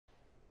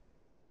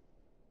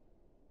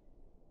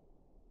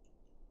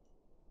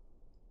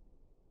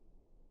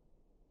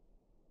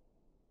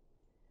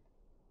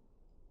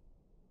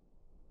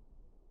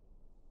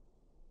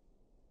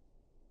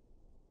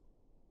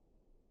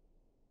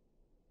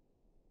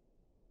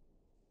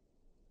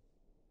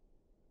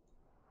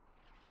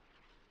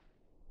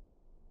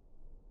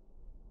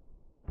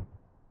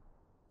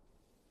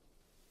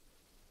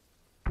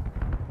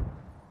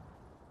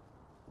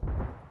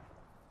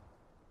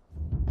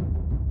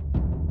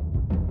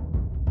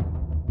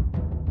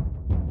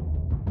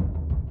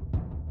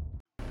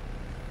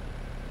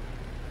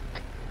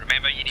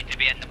driver, you need to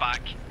be in the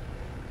back.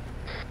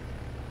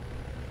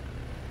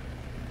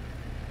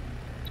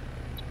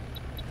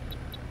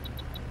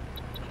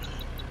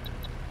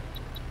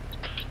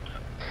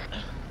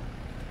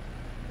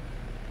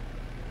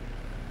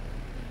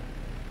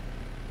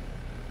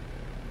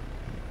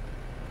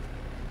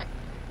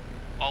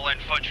 All in,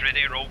 fudge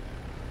ready, roll.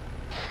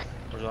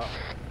 Where's that?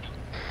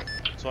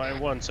 Titan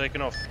 1,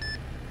 taking off.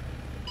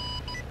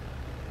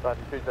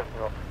 Titan 2,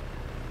 taking off.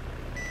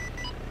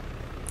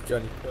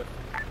 Johnny, the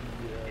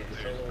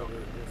tail order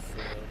is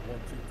 1,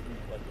 2,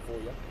 3, like before,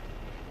 yeah?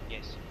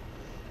 Yes.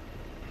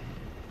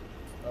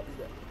 I'll be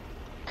there.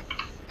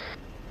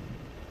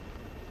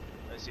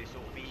 Let's see, so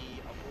it'll be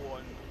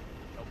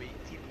it'll be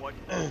team 1.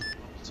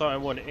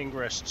 Titan 1,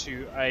 ingress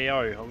to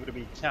AO. I'm going to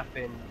be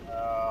capping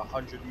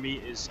 100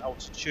 meters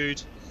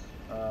altitude,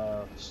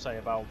 say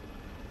about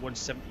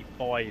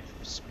 175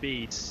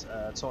 speed.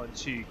 Titan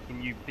 2,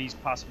 can you please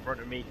pass in front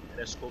of me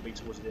and escort me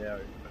towards the AO?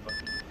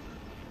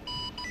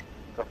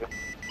 Copy.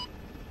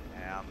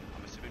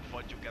 I'm assuming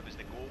Fudge will give us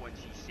the go once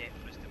he's set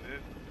for us to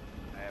move.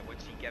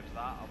 Once he gives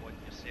that, I want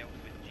yourself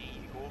and G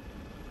to go.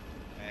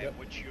 Yep.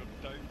 Once you're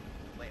down,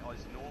 let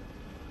us know,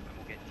 and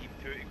we'll get team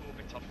 2 to go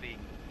with Tuffy,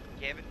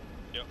 Kevin.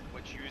 Yep.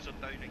 Once you are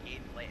down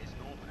again, let us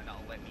know, and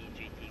that'll let me and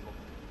JT go.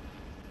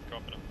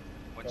 Dropping him.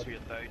 Once we're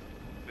down,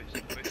 boots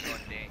on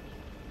deck,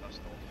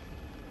 dust off.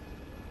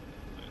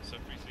 It's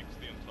a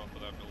 360 on top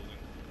of that building.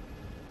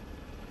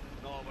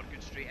 No, we're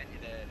going straight into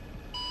the...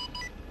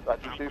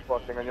 Titan 2,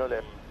 passing on your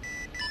left.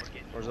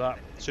 Where's that?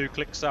 2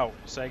 clicks out.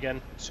 Say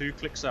again. 2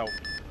 clicks out.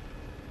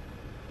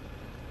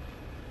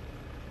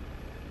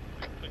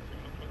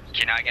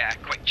 Can I get a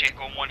quick check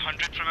on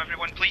 100 from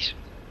everyone, please?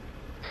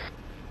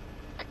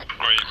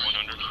 Great,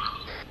 100.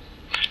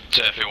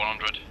 Survey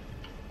 100.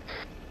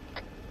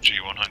 G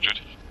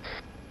 100.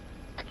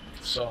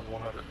 Sun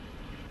 100.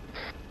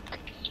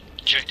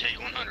 JT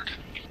 100.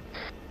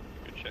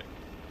 Good check.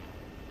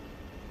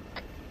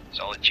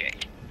 Solid check.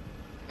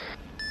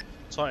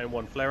 Titan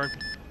 1, flaring.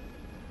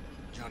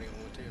 Johnny on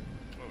 1 2.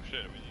 Oh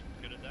shit, were you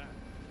good at that?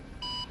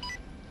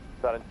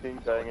 Titan 2,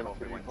 going into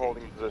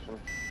holding position.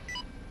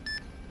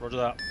 Roger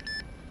that.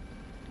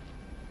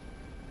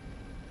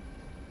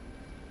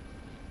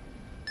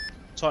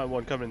 Titan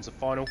 1 coming into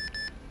final.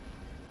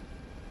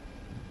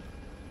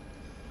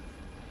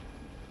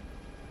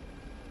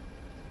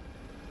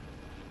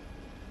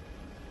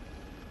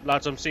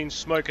 Lads, I'm seeing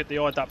smoke at the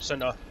IDAP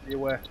centre. Be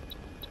aware.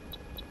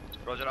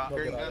 Roger that.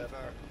 Hearing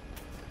gunfire.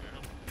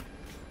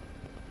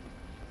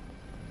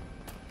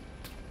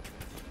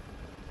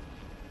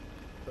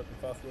 Prepping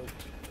fast road.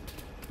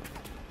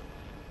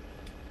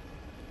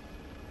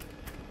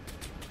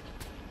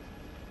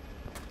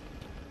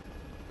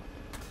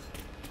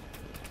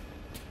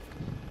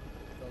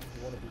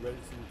 You want to be ready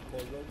to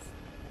deploy roads?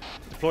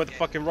 Deploy the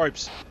fucking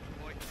ropes.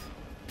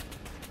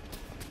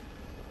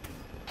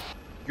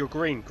 You're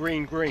green,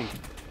 green, green.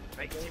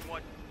 Right, team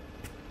 1.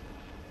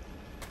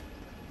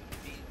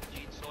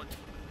 Gene's on.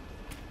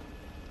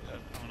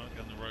 I'm not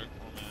getting the rope,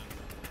 oh man.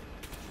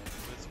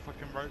 Where's the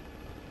fucking rope?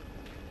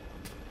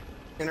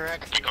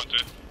 Interact. I got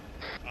it.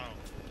 Oh.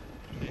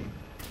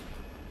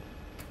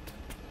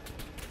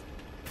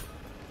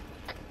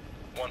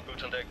 One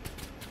boot on deck.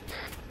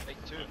 Right,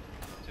 2.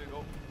 2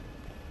 go.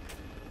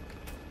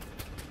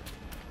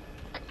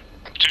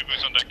 2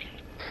 boots on deck.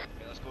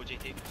 Okay, let's go,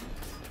 JT.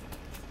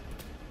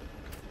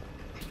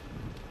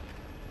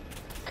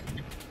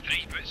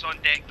 3 boots on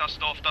deck,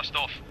 dust off, dust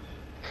off.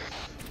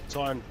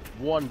 Titan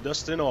 1,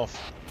 dusting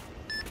off.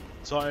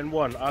 Titan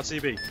 1,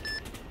 RTB.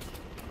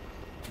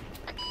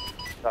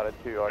 Titan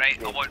 2, Right,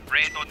 RTB. I want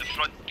red on the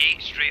front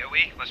gate straight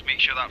away. Let's make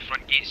sure that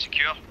front gate's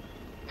secure.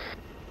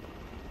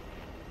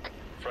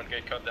 Front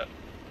gate cut that.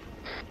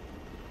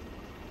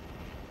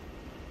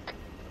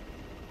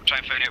 We'll try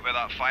and find out where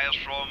that fire's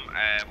from.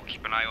 We'll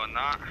keep an eye on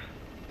that.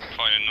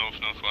 Fire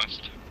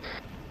north-northwest.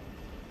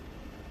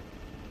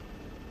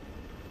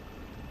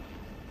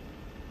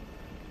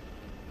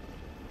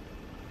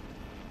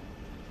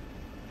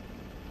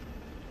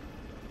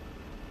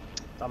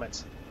 Damn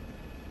it.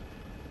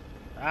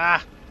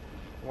 Ah!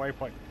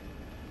 Waypoint.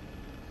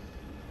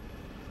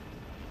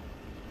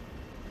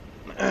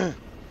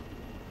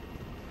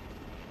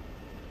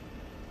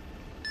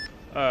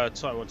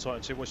 Titan 1,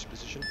 Titan 2, what's your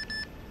position?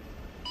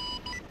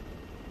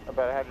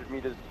 About 100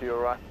 meters to your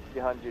right,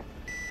 behind you.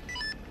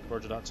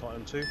 Roger that,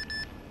 Titan 2.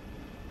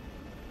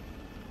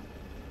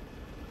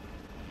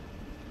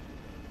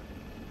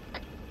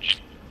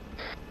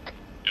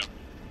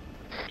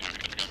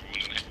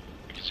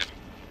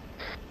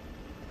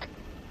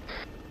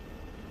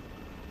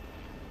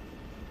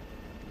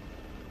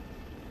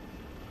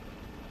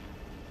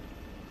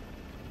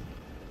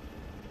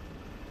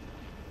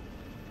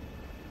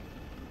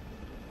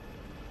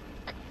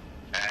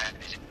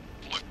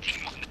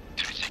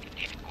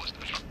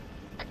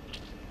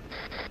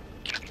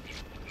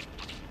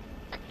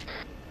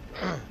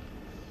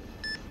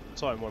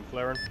 Titan 1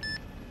 flaring.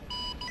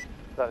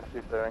 Titan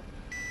 2 flaring.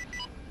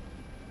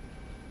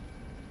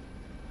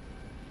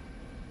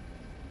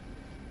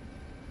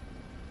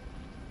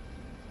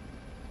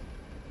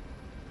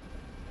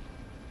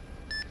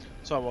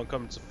 Titan 1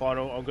 coming to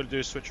final. I'm going to do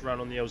a switch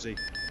around on the LZ.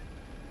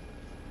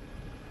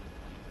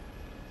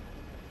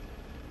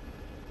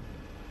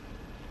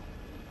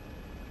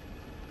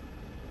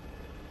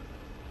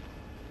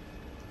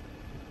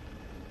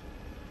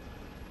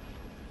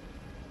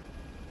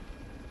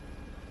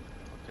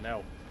 Fucking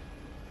hell.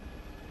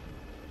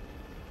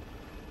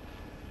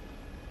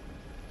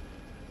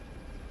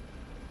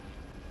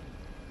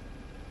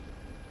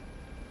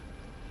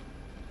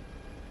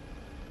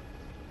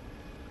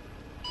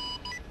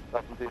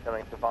 Titan 2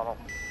 coming to final.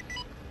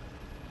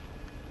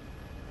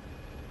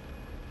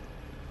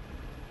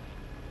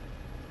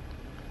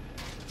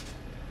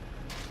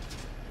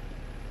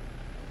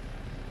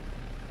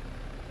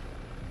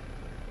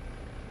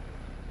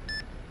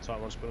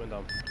 Titan 1 spilling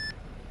down.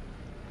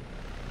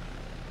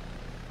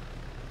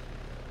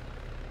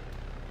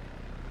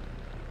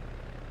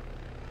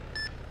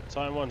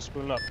 Titan 1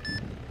 spooling up.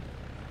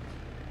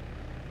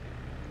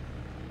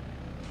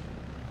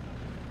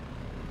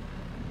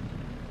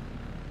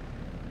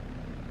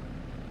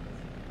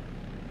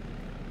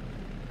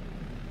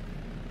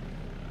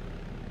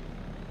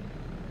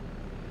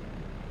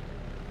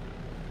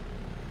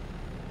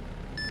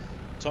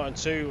 Titan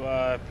 2,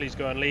 please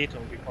go and lead, and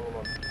we'll be following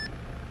on.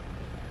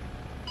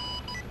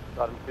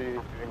 Titan 2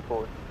 moving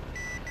forward.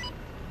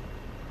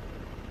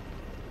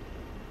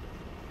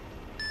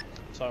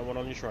 Titan 1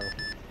 on your trail.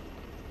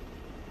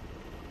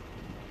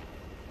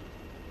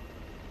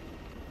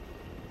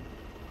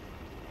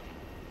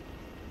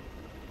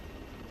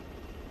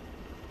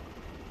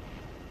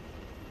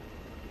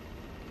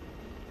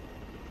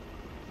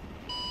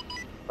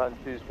 Titan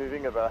 2 is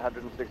moving about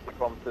 160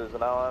 kilometers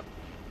an hour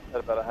at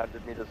about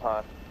 100 meters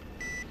high.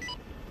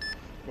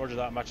 Roger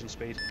that, matching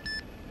speed.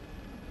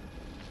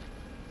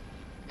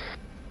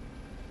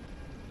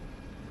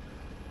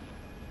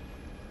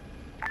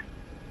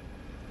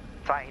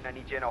 Titan, I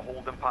need you in a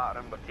holding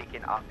pattern. We're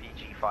taking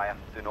RPG fire.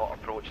 Do not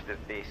approach the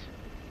base.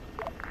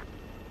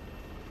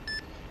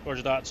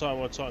 Roger that, Titan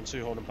 1, Titan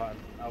 2 holding pattern.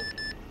 Out.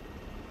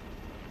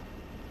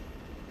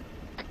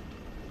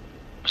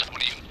 Was that one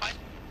of you, mate?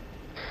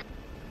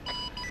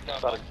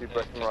 Titan 2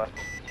 breaking right.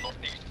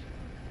 Northeast.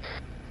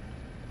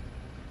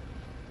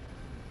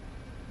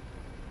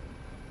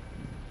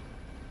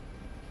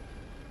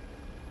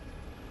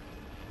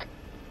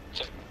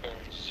 Second bearing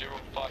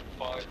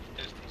 055,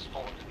 distance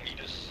 400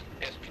 meters,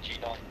 SPG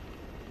 9.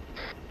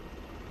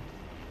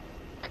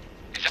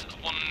 Is that the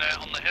one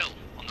on the hill,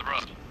 on the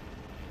road?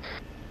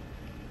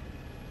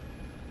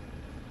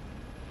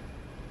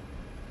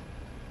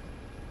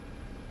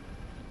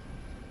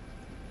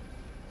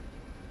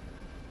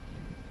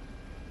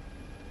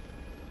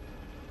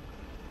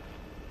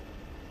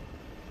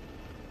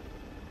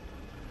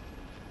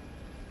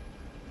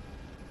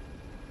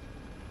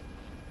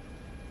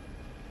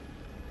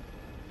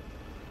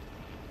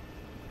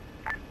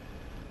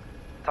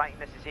 Titan,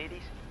 this is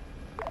Hades.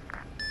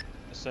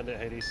 Send it,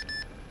 Hades.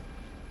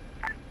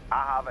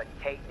 I have a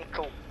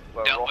technical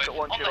Yeah, rocket wait,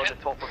 launcher on on the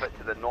the top of it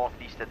to the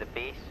northeast of the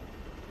base.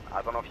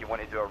 I don't know if you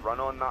want to do a run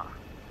on that.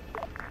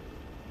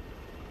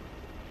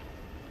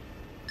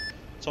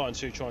 Titan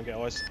 2, try and get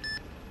eyes.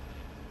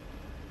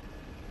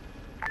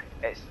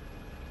 It's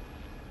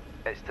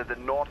to the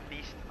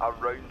northeast,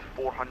 around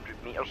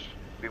 400 meters.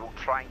 We will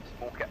try and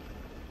smoke it.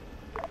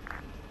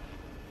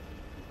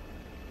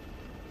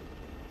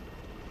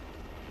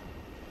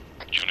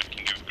 Unit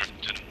can give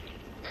Grimton.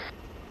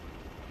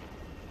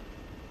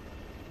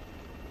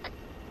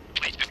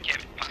 Please do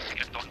get it, passing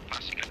it on,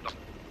 passing it on.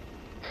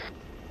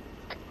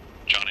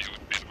 Johnny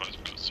would be the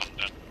most good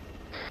someday.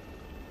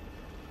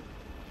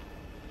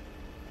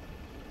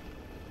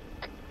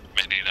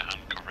 May need a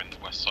hand covering the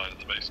west side of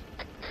the base.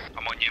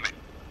 I'm on you, mate.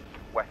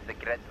 With the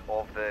grid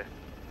of the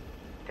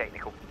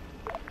technical.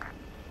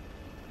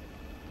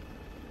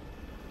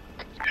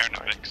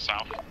 Aeronautic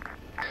south.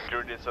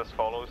 Grid is as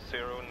follows: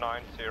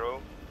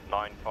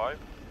 09095.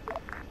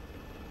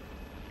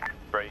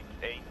 Break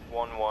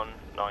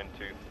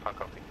 81192. Hand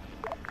copy.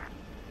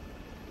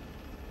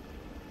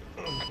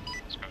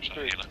 Let's go shot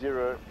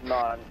healer.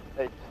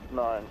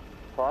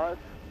 09895.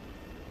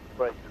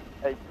 Break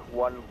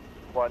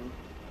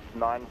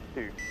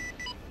 81192.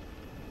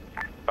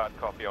 Bad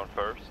copy on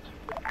first.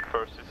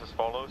 First is as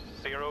follows: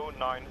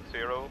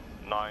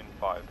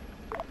 09095.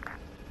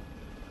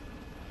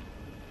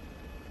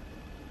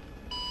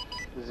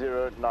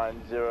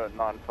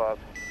 09095.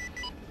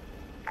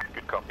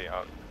 Good copy,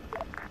 out.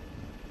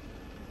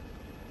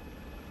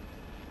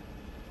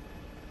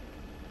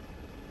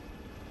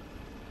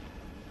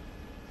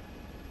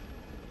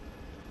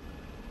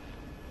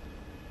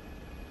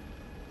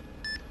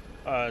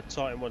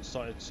 Titan 1,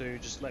 Titan 2,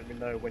 just let me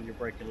know when you're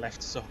breaking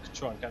left so I can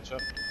try and catch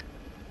up.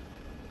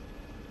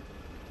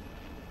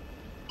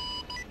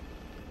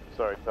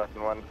 Sorry,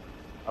 Titan 1.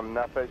 I'm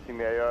now facing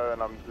the AO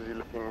and I'm busy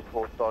looking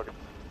for targets.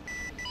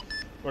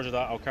 Roger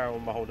that, I'll carry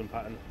on my holding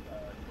pattern.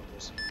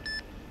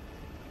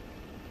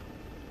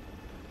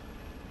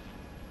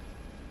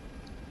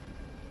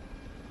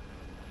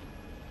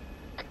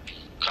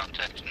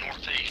 Contact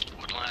northeast,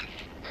 Woodland.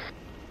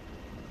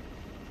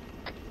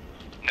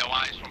 No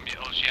eyes from you,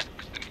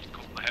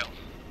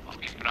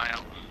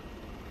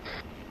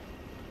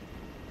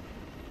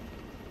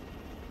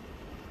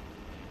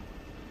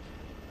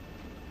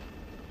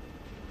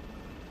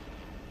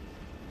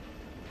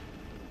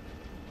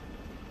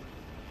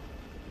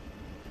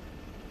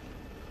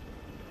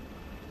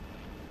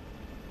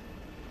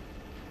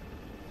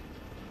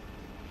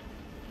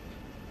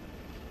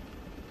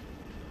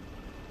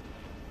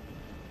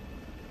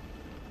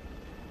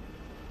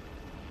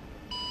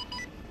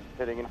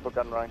 Heading in for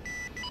gun rank.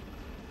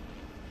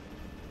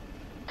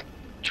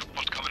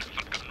 Chopper's coming in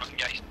for gun run,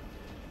 guys.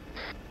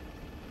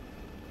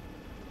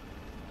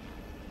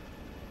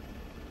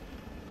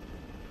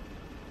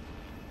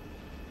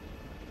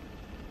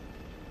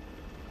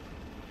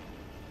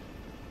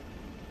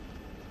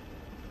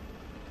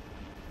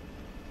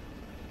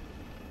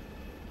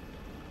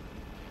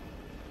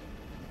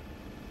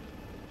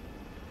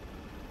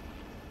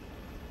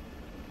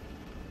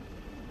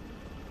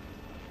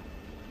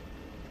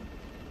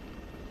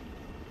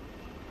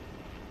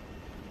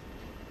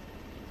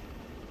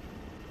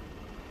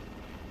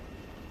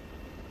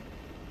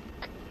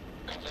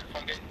 Contact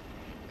front gate.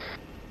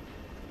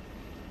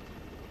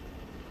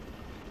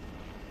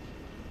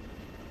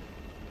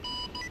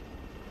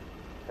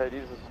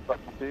 Hades is stuck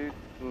 2,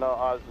 no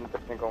eyes in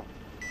technical.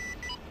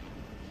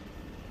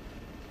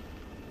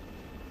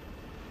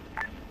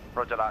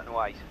 Roger that, no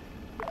eyes.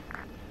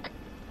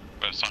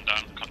 We're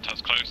sundown,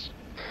 contact's close.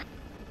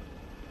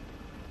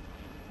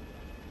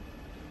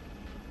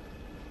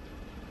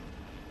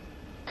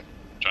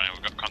 Johnny,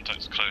 we've got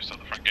contacts close at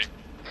the front gate.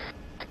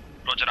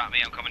 Roger that,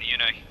 mate, I'm coming to you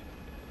now.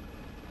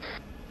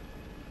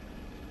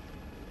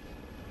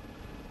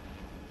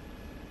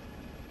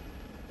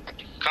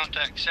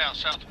 Contact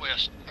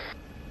south-southwest.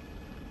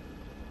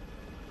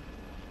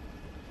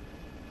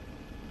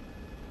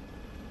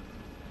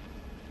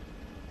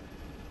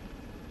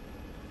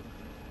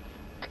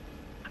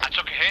 I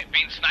took a hit,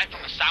 being sniped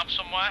from the south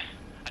somewhere.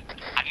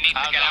 I need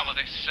to get out of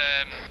this,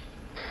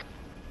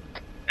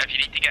 If you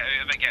need to get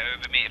out of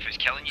it, mate. If it's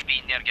killing you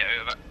being there, get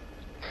out of it.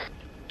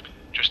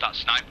 Just that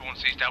sniper,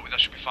 once he's dealt with, that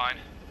should be fine.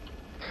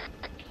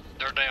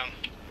 They're down.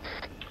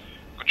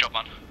 Good job,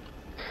 man.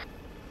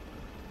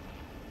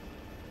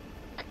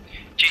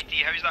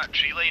 JT, how's that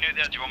tree line out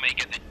there? Do you want me to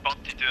get the bug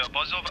to do a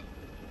buzz of it?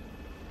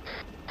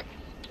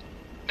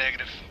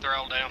 Negative. They're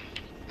all down.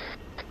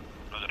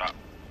 Roger that.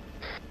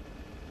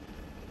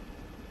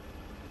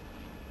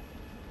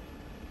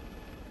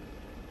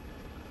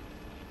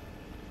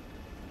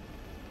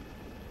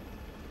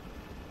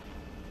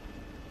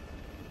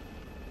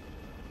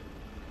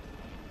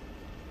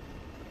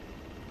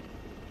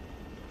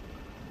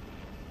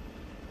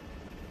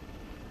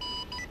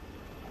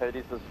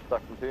 Hades is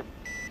stuck in 2.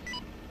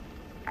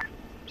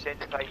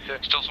 Send it time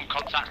to. Still some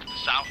contact to the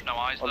south, no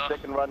eyes On though.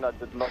 second run, I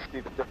did not see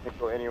the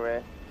technical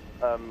anywhere.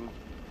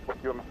 What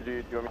do you want me to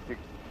do? Do you want me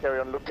to carry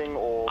on looking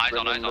or Eyes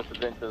bring on, in eyes on.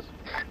 misadventures?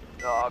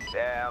 No,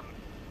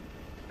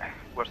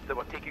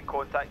 we're taking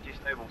contact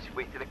just now. We'll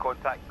wait till the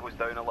contact goes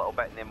down a little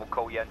bit and then we'll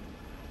call you in.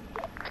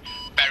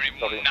 Bearing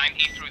Sorry.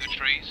 190 through the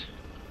trees.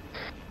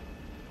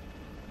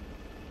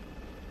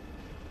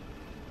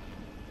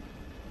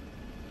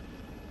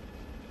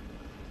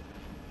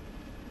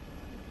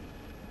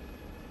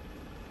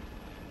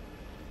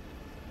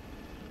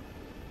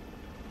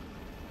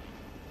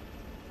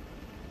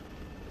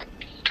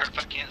 Turf,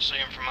 I can't see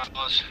him from my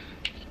buzz.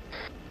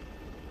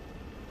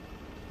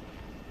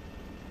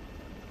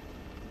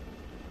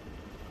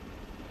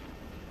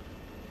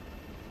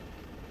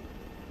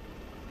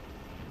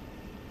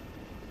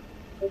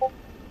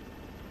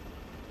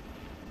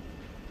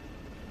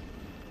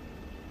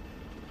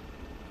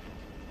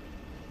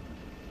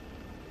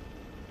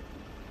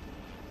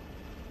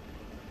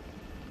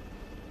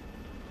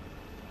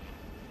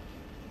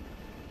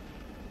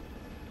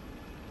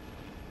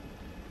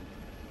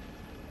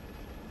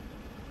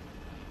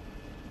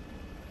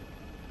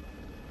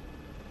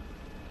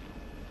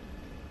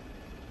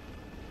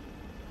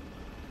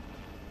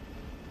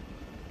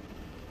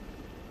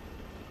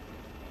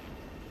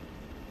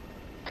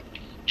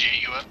 G,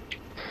 you up?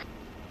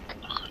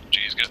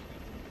 G is good.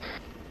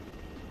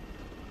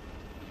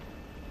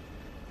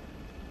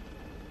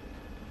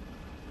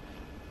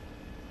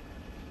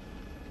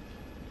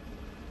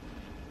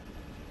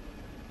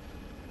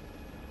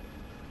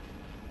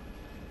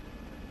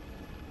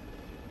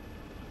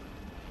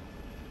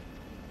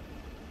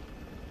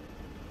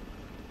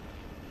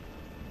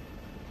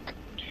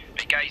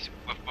 Right guys,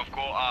 we've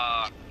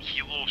got a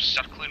helo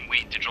circling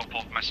waiting to drop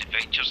off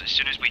misadventures. As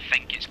soon as we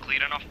think it's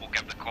clear enough, we'll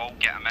give the call,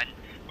 get them in.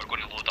 We're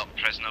going to load up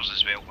prisoners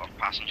as well, or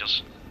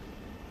passengers.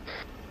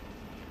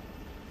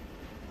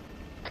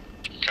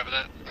 Cover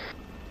that.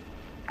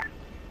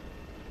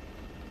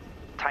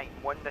 Titan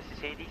 1, this is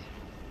Hades.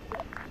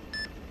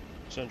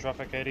 Certain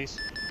traffic, Hades.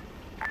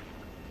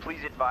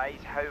 Please advise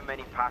how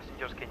many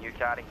passengers can you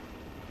carry?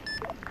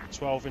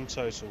 12 in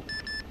total.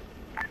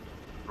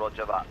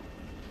 Roger that.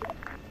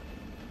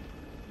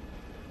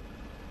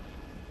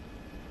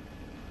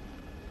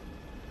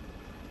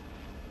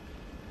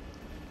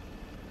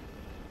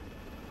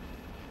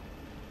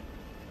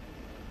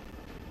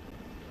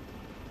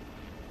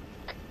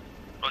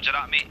 Roger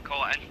that, mate.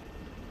 Call it in.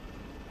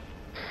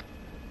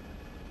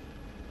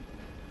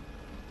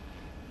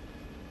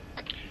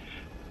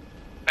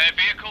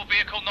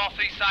 Vehicle,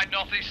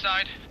 northeast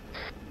side.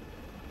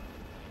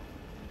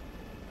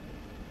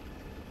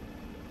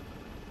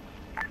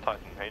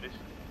 Titan Hades.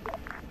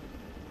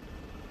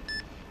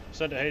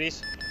 Send it,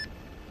 Hades.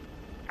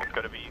 It's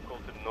got to be equal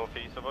to the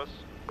northeast of us.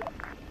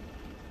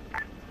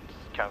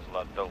 Cancel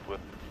that, dealt with.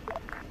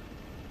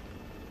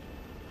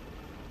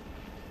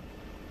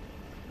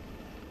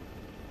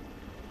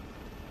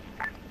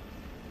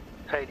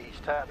 Hades,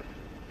 Titan.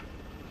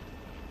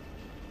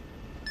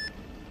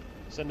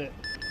 Send it.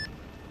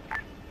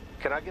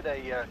 Can I get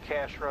a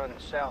cash run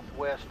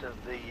southwest of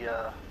the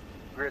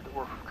grid that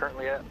we're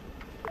currently at?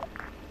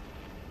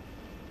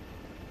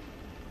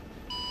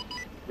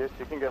 Yes,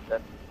 you can get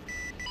that.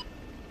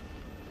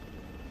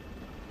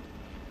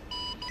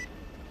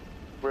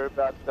 We're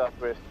about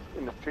southwest,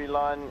 in the tree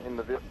line,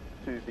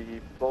 to the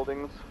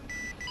buildings.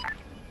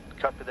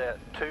 Copy that.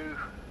 2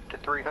 to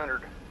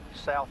 300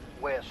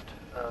 southwest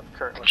of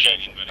current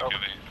location. Over.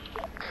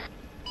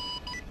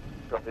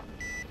 Copy.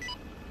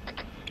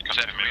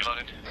 Set him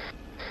reloaded.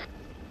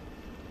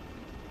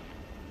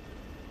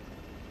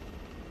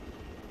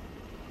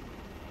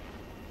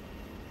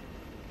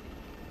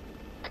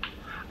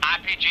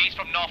 RPGs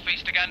from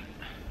northeast again.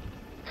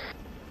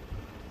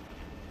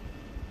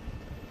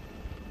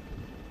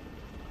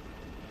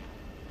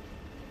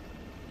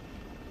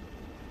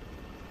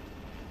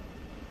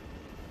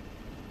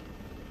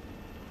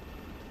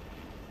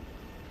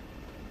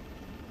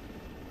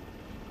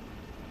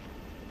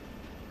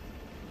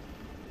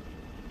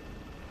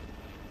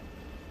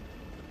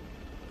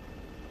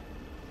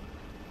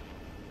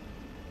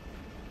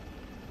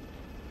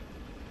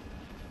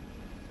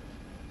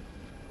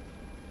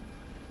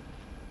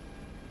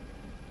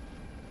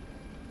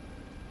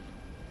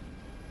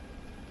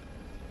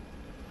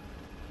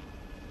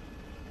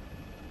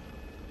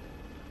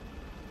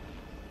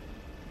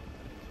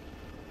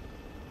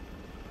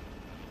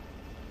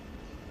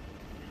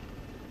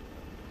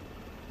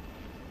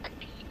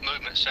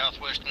 Movement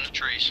southwest in the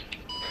trees.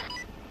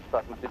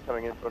 Titan 2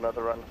 coming in for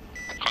another run.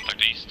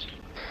 Contact east.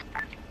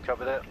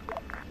 Copy that.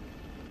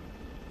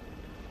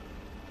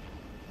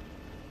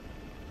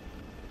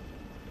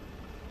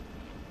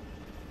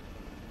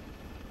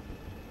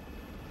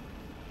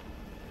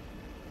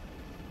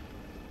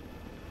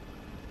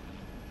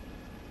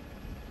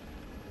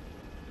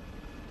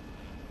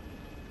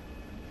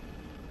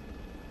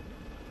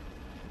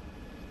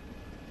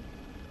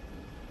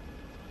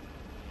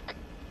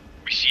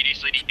 We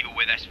seriously need to deal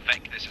with this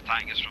Vic that's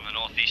attacking us from the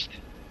northeast.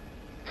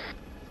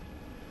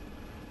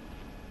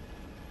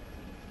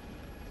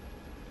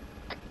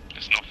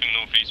 There's nothing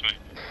northeast, mate.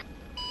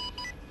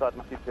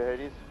 Titan 2 to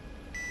Hades.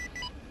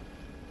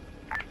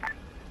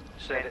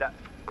 Send it.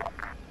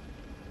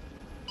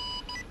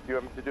 Do you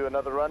want me to do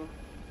another run?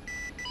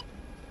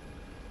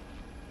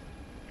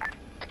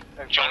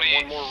 Johnny,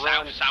 one more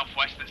run.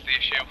 southwest that's the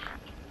issue.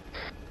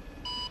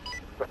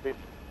 Copy.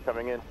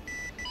 Coming in.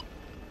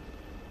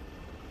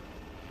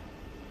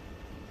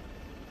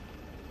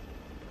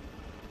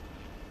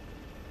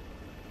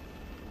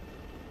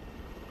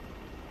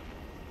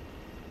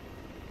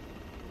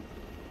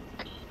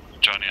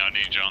 Johnny, I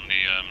need you on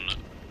the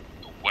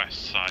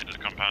west side of the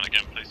compound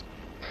again, please.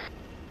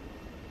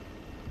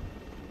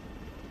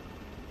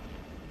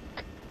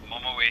 I'm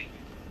on my way.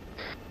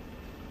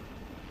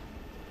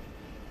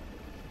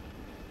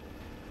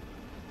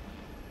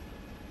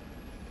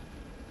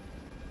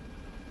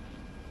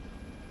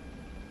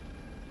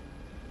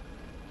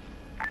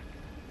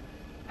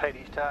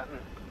 Hades, Titan.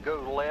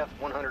 Go left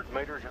 100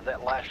 meters of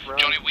that last run.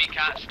 Johnny, we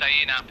can't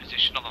stay in our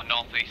position on the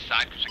northeast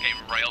side because we're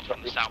getting railed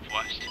from the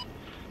southwest.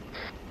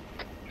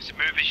 So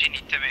move as you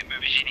need to, mate,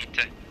 move as you need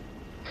to.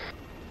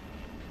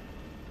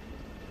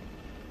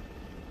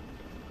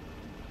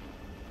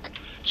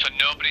 So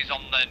nobody's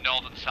on the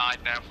northern side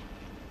now.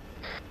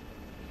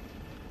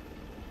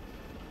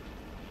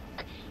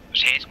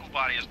 There's Hesco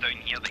barriers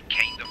down here that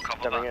kind of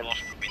cover Coming that in. north,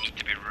 but we need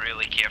to be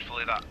really careful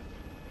of that.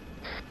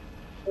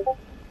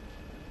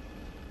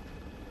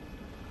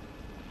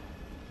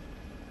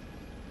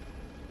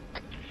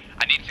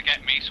 I need to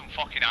get me some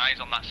fucking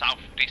eyes on that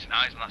decent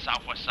eyes on that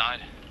southwest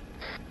side.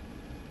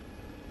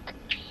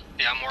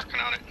 Yeah, I'm working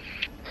on it.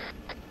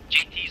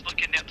 JT's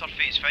looking there,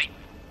 Turfy, it's fine.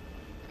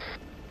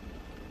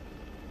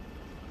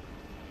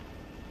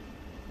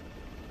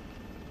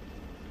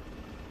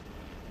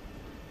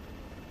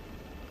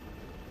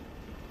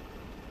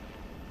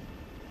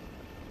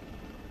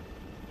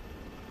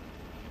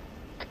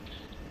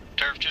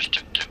 Turf just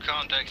took 2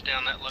 contacts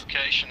down that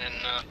location and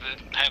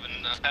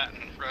having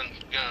Titan run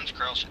guns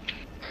across it.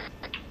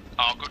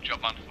 Oh, good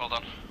job, man. Well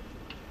done.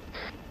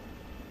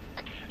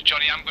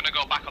 Johnny, I'm going to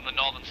go back on the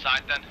northern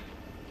side then.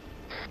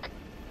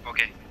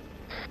 Okay.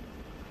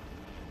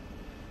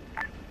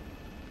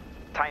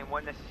 Time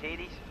 1, this is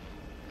Hades.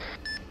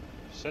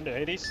 Send it,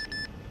 Hades.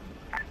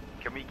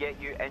 Can we get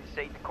you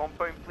inside the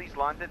compound, please,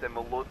 landed, and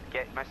we'll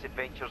get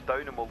Misadventures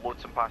down and we'll load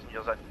some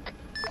passengers in.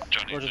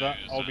 Johnny, Roger that.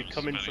 I'll be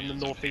coming from the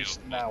northeast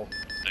now.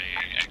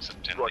 They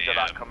accepting Roger the,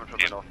 that, coming from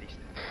the northeast.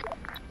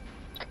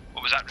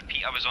 What was that?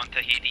 Repeat, I was on to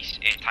Hades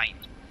time.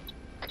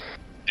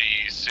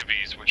 The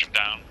civvies which are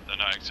down, they're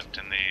not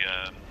accepting the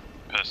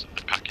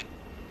packing.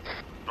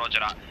 Roger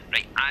that.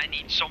 Right, I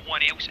need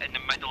someone else in the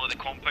middle of the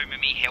compound with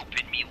me,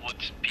 helping me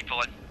load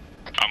people in.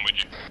 I'm with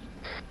you.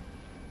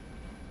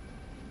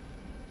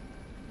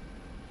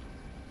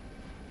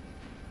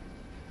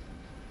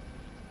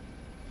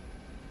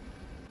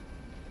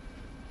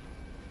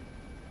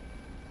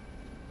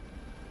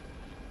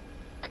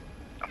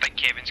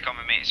 Cabin's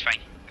coming, mate, it's fine.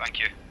 Thank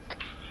you.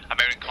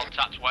 American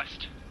contact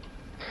west.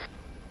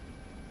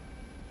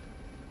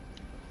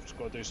 Just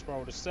gotta do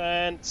spiral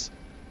descent.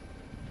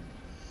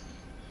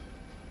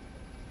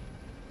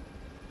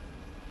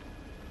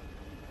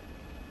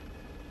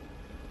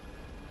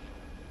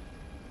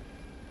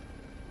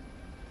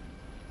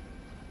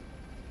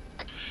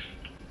 Do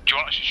you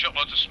want us to shut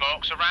loads of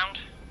smokes around?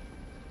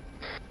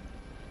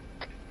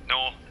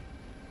 No.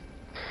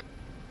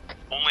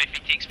 Only if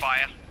he takes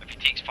fire. If he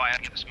takes fire,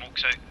 get the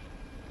smokes out.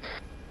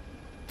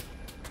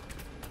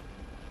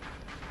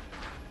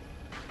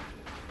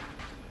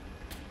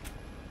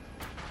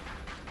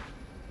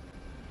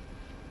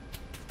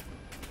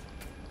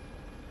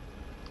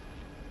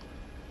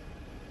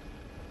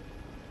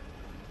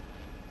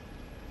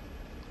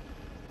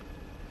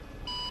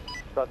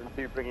 Sergeant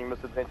 2 bringing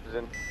misadventures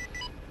in.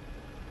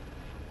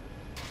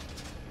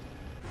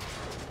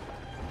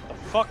 The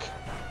fuck?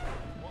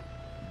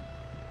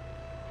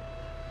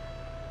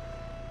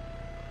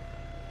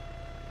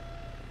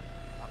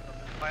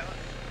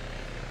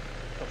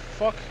 The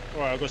fuck?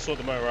 Alright, I've got to sort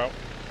the motor out.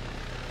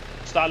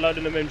 Start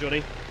loading them in,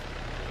 Johnny.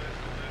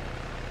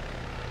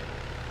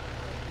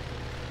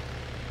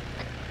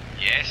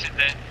 Yes, it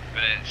did,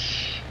 but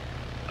it's...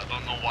 I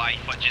don't know why he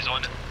fudges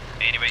on it.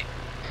 Anyway.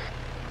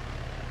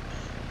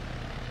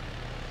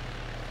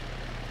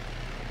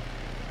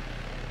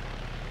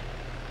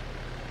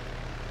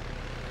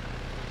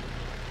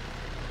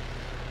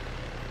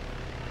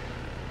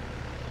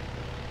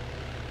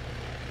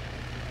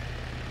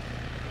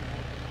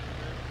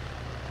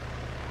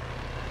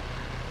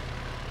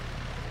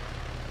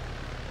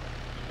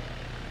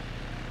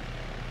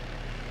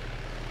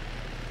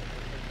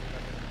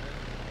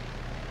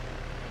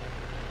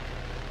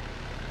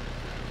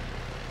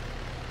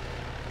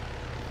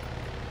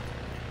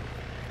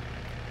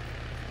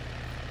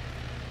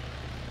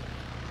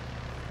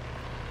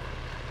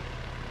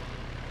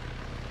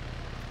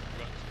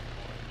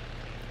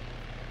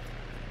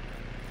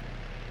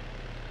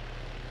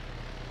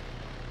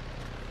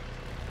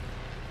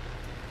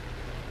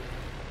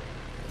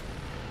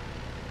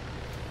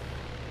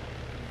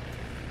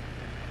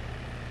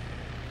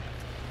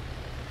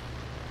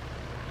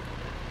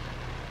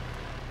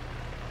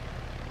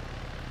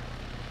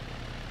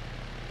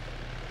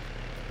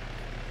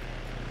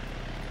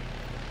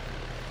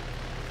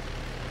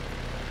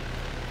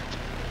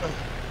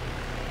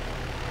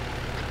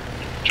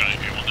 Johnny,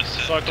 do you want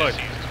this Cyclone.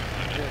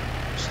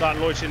 Start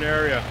loitering the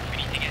area. We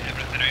need to get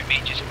everything out,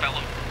 mate. Just fill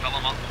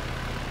them up.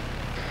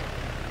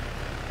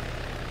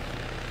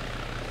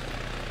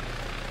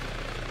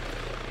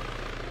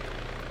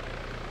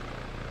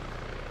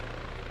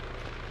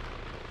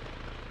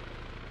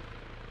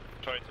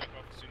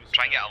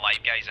 Try and get alive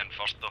guys in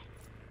first though.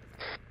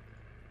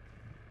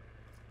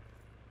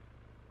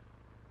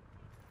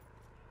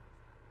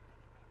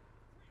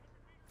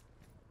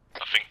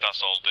 I think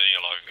that's all day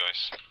alive,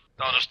 guys.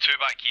 No, there's two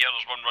back here.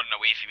 There's one running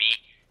away from me.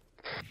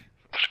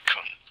 What a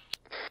cunt.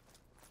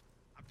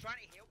 I'm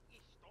trying to help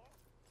you, stop.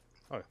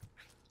 Oh.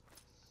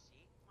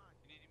 Sake, man.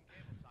 You need him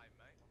cable time,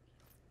 mate.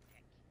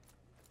 Heck.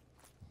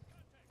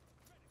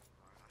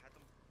 I hit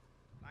him.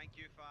 Thank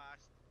you,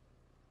 fast.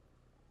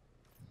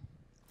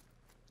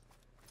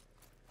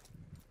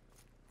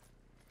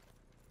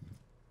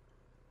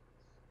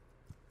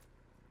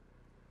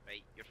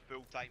 Right, you're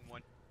full time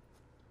one.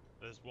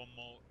 There's one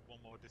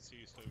more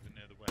deceased over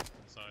near the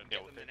western side.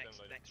 Get them the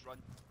next run.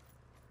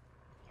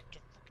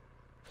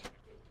 We've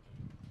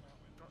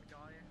got a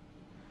guy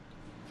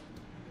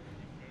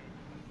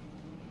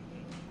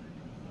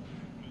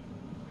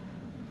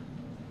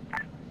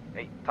here.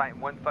 Hey,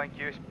 Titan 1, thank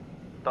you.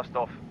 Dust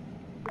off.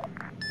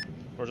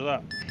 Roger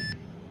that.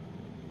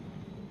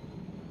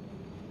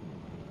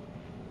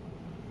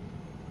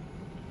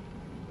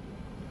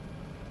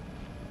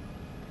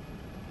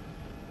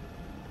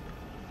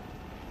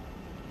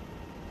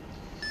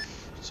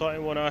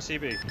 Titan 1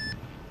 RCB.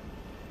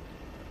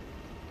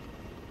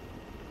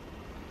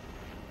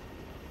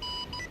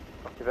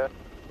 Copy that.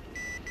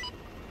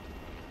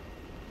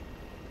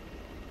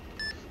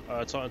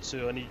 Titan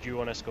 2, I need you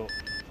on escort.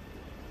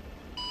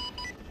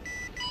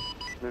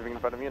 Moving in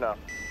front of you now.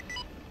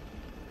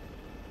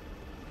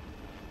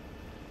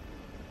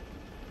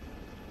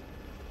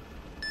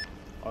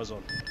 Eyes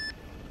on.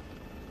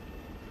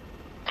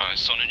 Alright,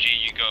 Sonergy,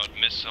 you got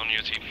Miss on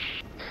your team.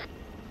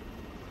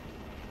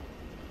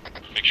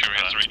 Make sure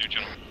he has radio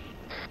channel.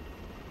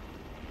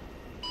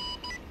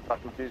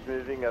 Titan 2 is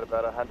moving at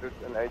about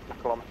 180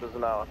 kilometers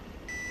an hour.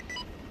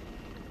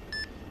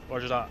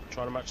 Roger that.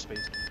 Trying to match speed.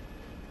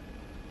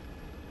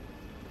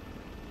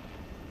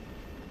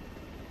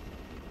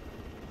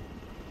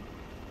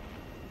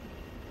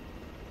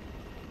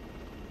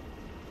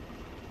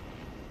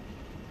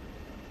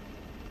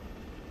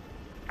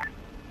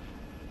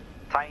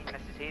 Titan,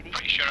 this is Hades.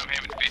 Pretty sure I'm here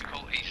with the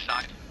vehicle, east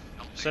side.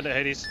 Send it,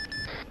 Hades.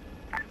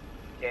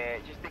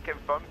 Just to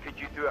confirm, could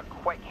you do a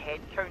quick head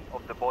count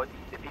of the bodies,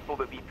 the people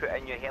that we put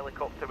in your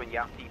helicopter when you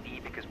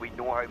RTB, because we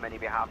know how many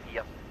we have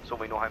here, so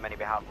we know how many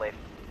we have left.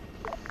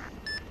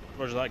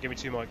 Roger that. Give me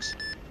 2 mics.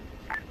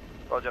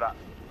 Roger that.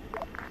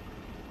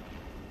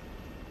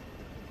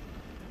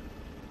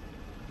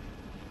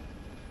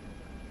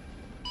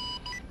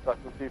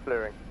 Titan 2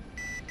 flaring.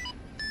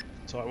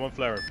 Titan 1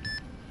 flaring.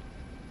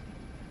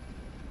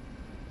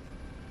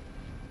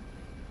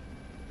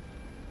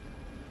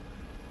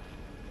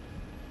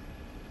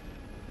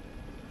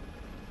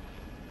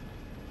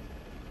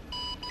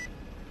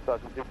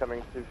 Titan 2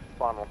 coming to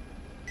final.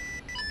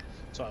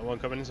 Titan 1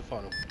 coming into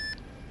final.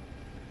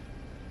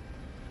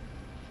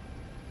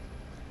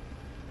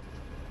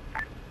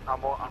 I'm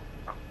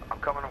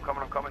coming,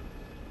 I'm coming.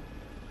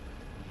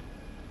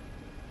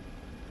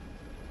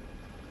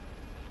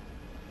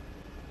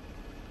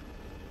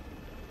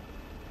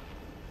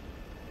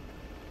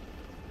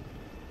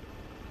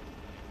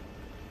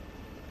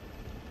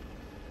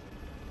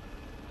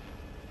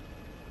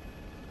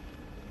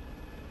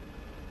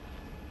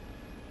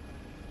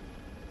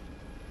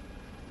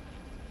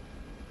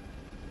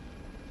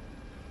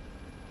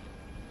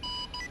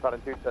 Titan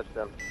 2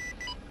 touchdown.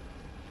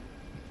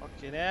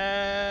 Fucking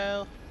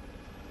hell.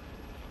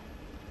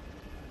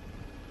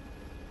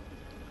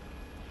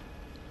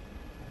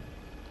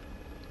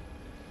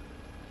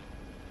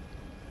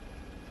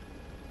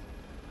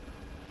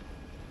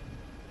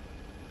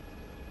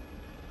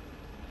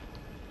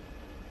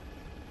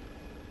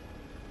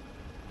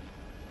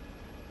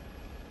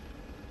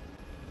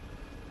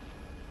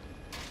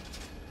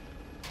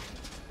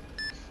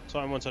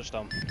 Titan 1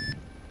 touchdown.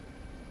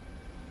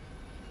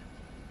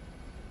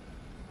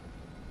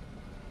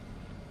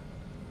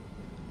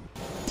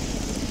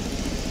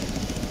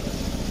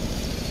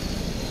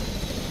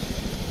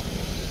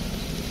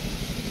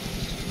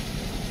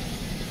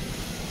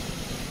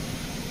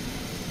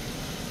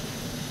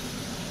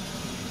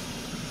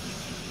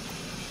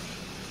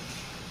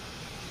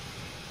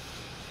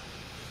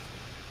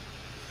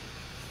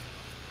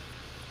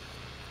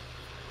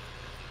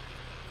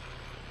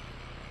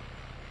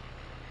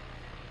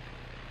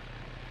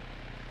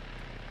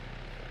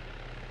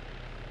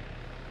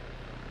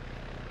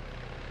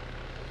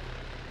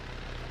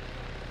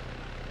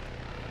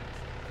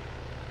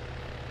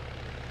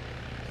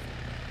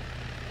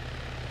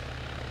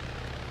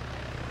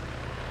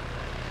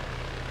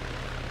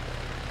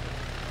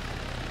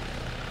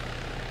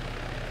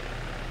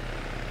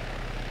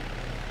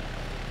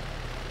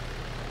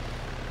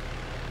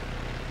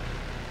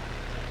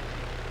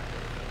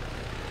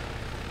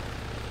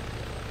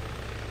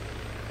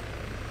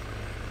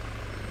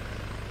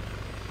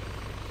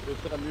 Where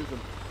should I move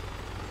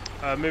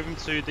them? Move him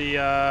to the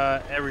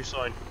area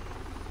sign.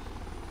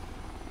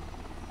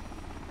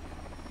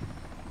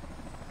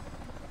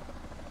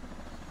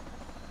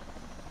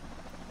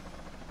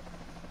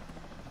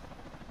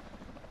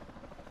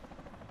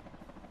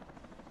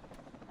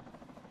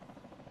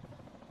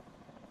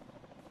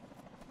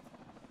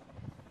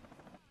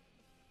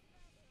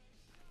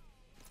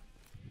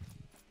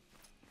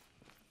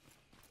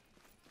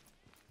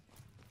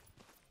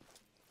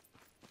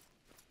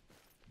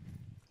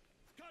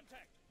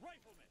 Contact!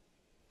 Rifleman!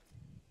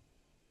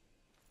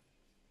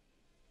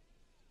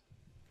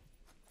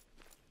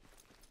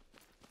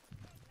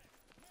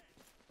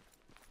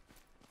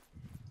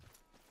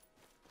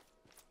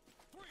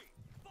 Three,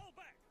 fall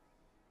back!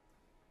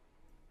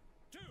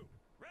 Two,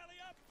 rally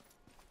up!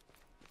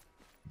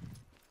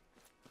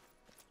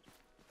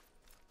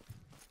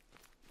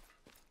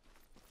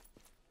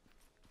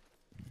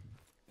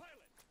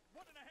 Pilot,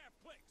 1.5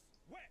 clicks.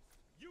 West,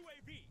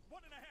 UAV,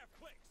 1.5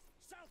 clicks.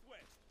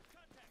 Southwest,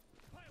 contact,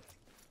 pilot.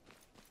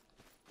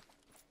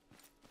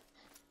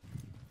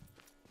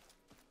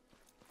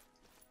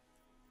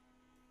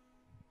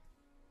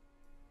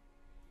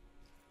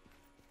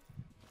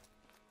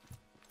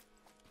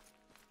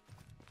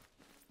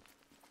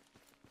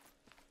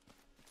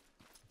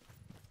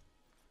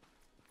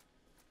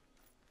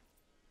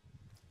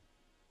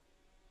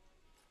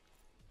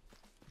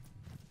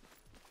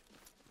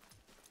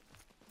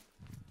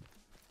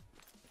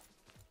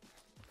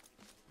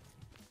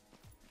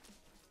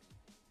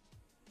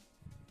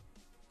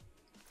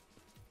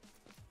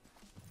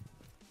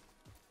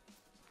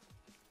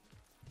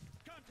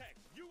 Contact,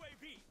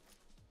 UAV.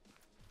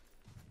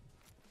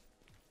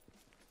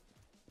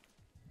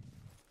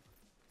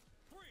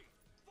 Three,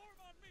 form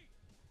on me.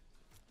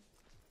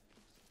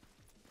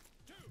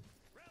 Two,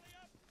 rally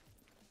up.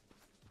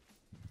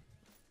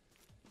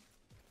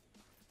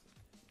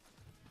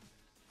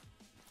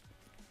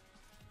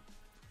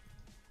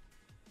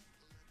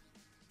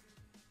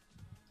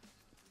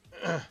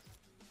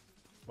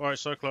 Alright,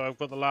 Cyclo, I've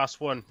got the last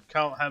one.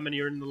 Count how many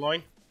are in the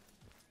line.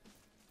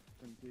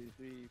 1, 2,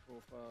 3,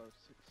 4, 5,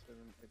 6,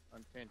 7, 8,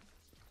 9, 10.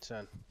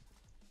 10.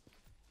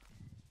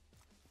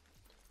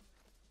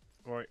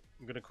 Right,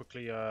 I'm going to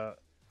quickly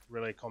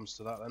relay comms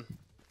to that then.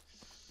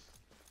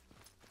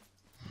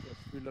 Should I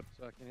spool up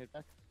so I can head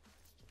back?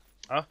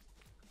 Huh?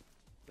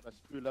 Should I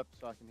spool up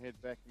so I can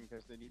head back in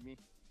case they need me?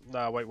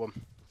 Nah, wait one.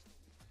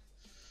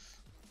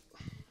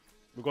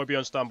 We've got to be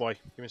on standby.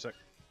 Give me a sec.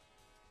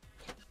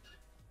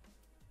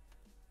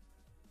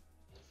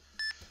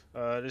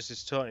 This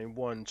is Titan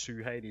 1 to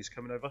Hades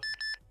coming over.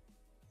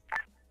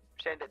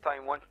 Send it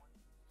time 1.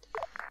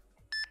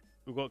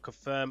 We've got a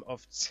confirm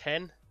of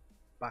 10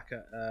 back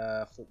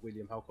at Fort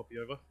William. How copy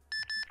over?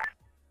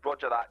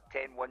 Roger that.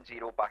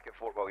 10-1-0 back at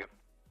Fort William.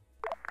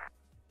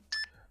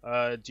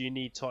 Do you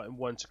need Titan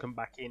 1 to come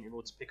back in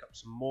order to pick up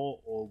some more,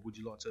 or would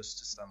you like us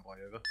to stand by?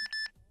 Over.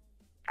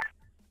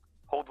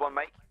 Hold one,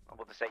 Mike, and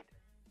we'll decide.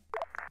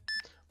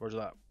 Roger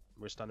that.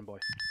 We're standing by.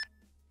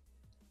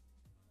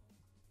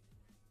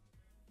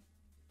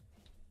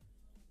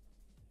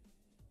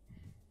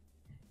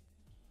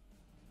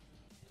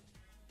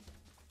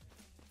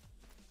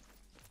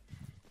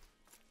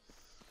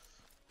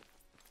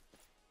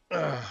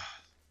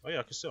 Oh yeah,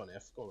 I can sit on here. I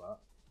forgot about that.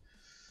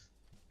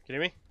 Can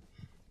you hear me?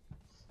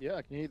 Yeah,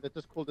 I can hear. They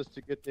just called us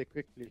to get there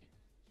quickly.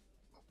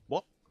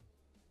 What?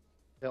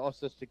 They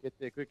asked us to get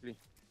there quickly.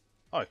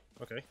 Oh,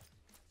 okay.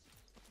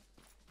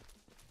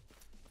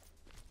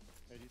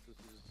 Maybe this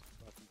is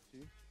Titan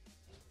 2.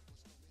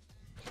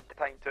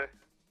 Time 2.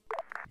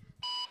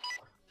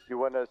 You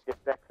want us to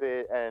get back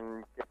there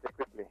and get there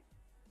quickly?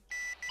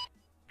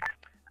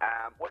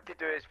 What to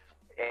do is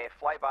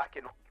fly back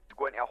and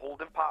go into a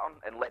holding pattern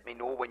and let me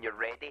know when you're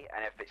ready,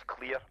 and if it's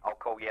clear, I'll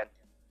call you in.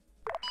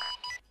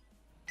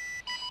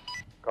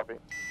 Copy.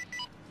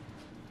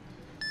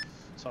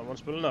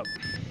 Someone's pulling up.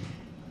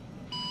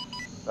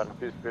 Titan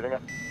 2 speeding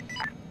up.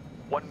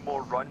 One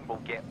more run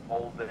will get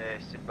all the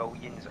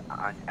civilians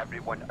and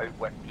everyone out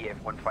with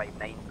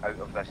PF-159 out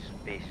of this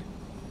base.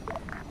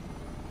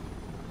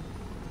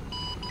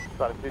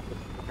 Titan 2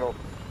 just north.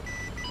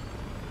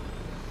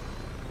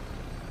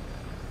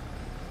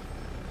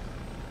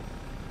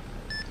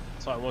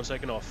 Titan 1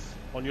 taking off.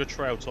 On your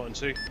trail, Titan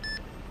 2.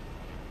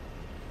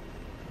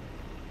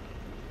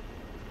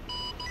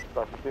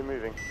 Titan 2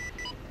 moving.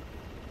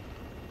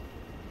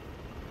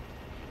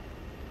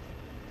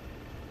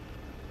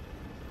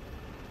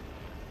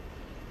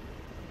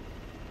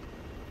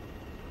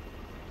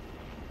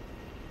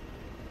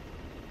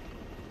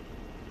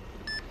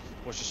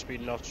 What's your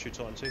speed and altitude,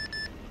 Titan 2?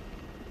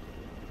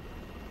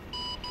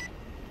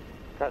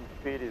 Current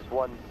speed is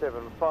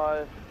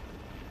 175,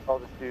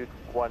 altitude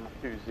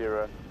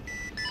 120.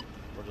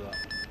 Roger that.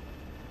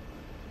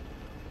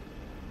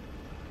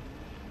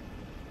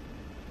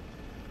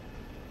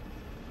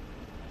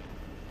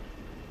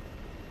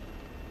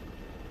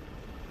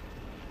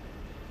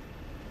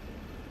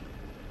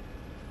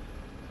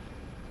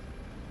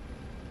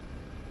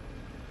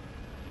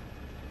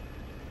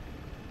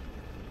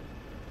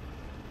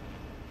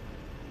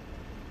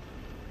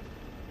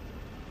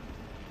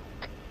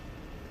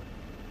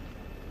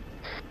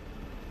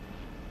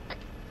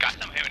 Got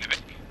them here in a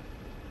bit.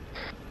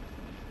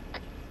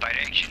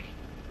 Direction.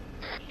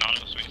 No,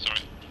 no, sweet,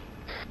 sorry.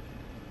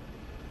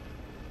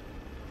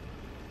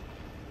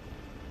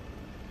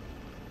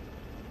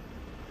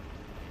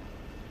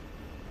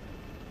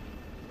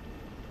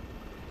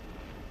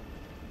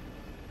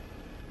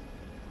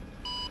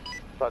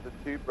 Titan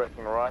 2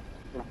 braking right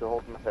into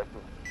holding pattern.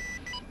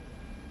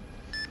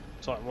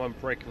 Titan 1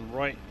 braking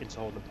right into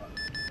holding pattern.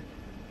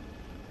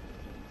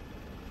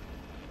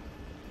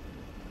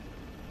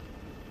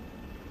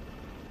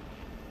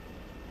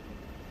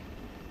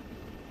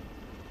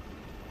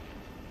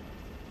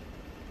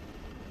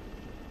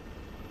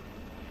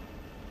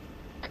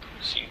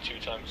 Seen 2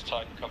 times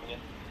Titan coming in.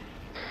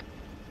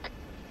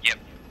 Yep.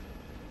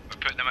 We're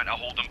putting them into a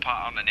holding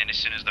pattern, and then as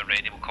soon as they're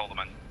ready, we'll call them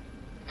in.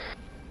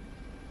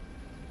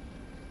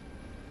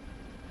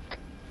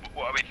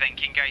 What are we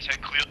thinking, guys? How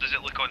clear does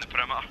it look on the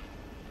perimeter?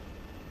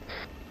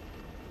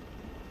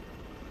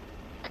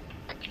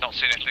 Not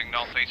seen anything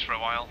northeast for a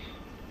while.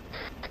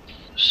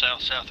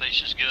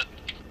 Southeast is good.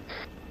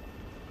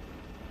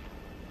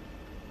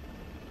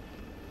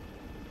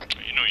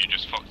 You know you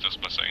just fucked us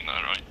by saying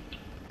that, right?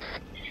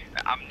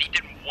 I'm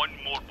needing one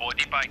more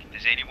body bag.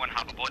 Does anyone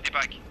have a body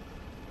bag?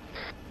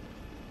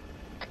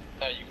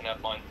 You can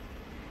have mine.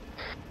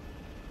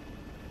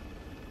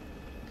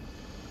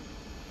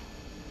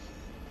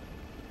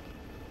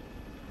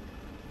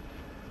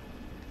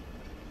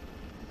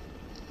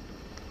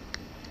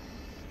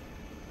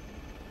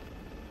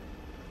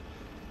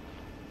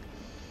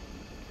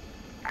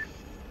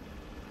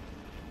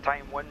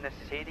 Time 1, this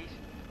is Hades.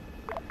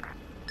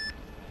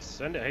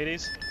 Send it,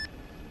 Hades.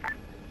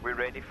 We're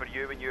ready for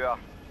you when you are.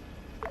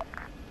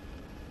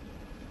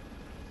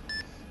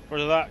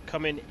 Roger that.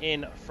 Coming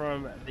in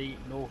from the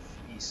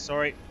northeast.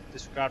 Sorry,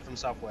 disregard from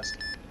southwest.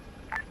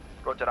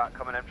 Roger that,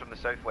 coming in from the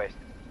southwest.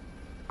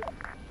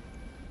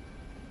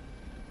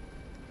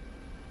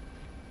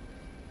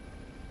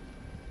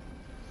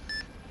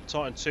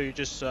 Titan 2,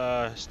 just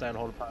stay on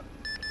holding pattern.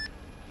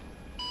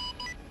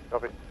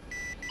 Copy.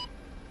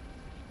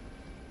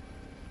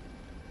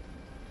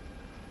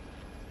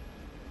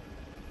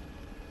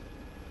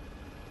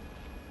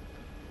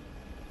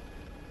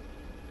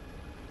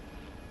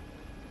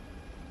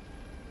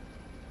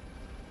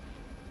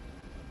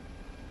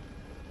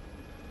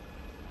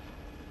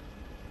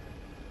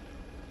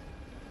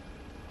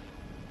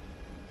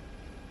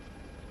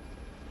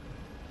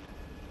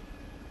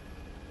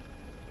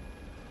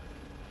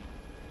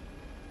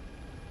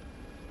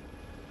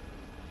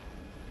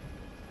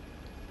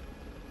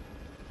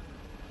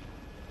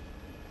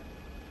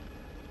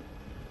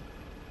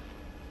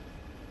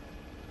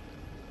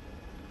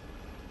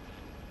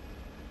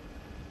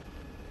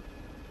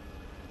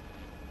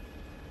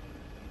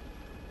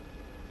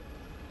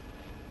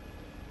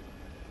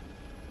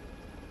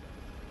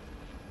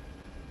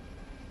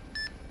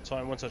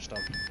 Titan 1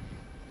 touchdown.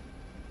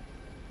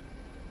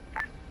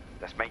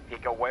 This might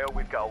take a while,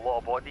 we've got a lot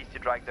of bodies to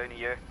drag down to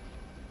you.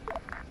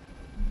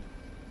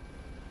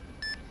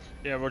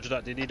 Yeah, roger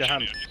that. Do you need a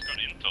hand? Just got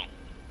intel.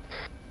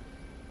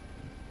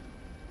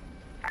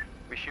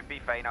 We should be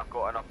fine, I've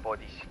got enough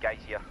bodies, guys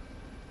here.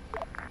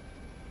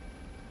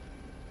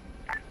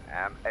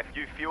 If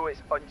you feel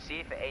it's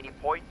unsafe at any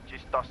point,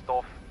 just dust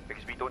off,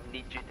 because we don't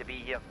need you to be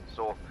here,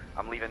 so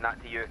I'm leaving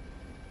that to you.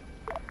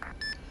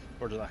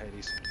 Roger that,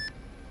 Hades.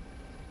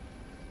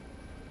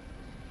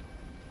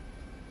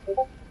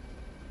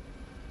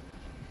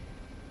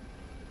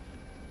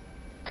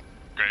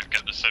 Great,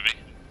 get the civvy.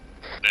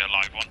 The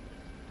live one.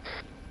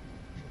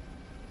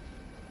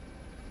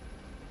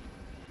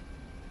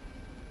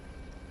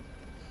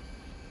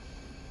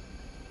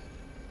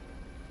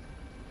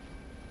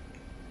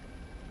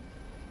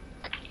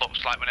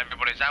 Looks like when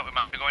everybody's out, we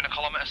might be going a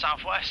kilometre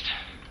southwest.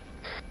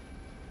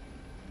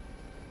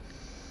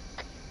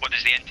 What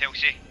does the intel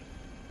say?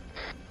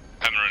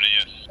 Emerald,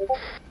 yes.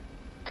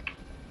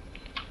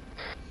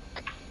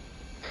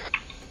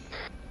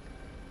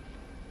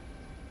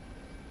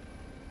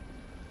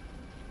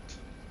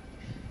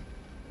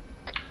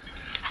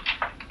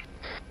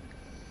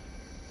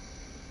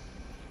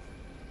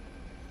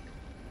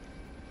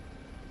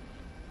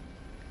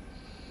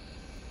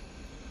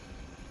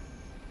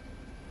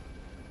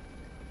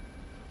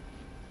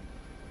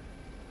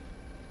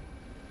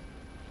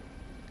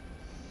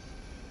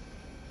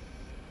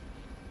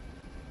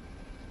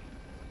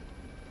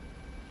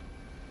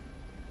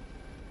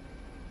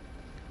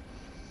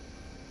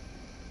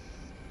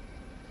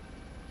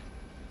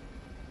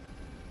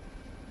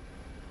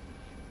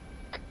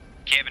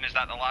 Kevin, is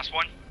that the last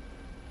one?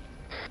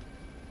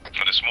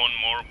 There's one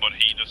more, but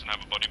he doesn't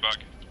have a body bag.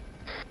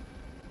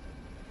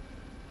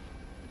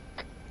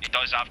 He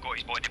does, I've got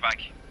his body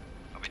bag.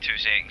 I'll be 2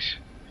 seconds.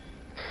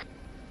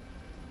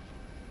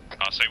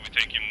 I'll say we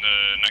take him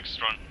the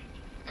next run.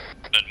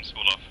 Let him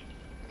spool off.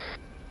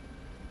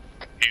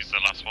 He's the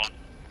last one.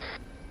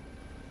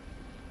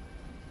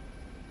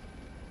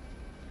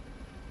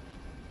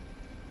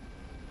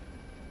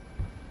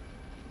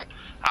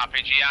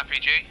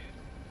 RPG.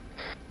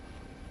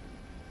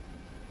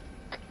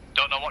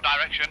 Don't know what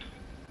direction.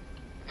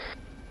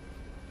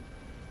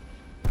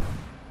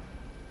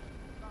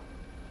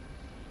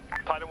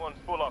 Titan 1,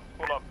 spool off,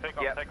 take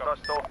off, Yep, take off.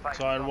 dust off. Thanks,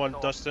 Titan 1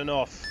 dust off. dusting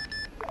off.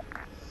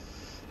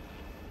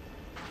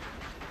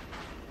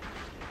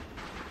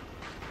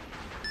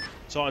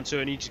 Titan 2,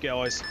 I need you to get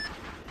eyes.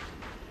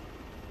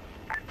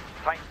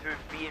 Titan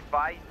 2, be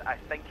advised, I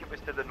think it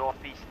was to the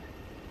northeast.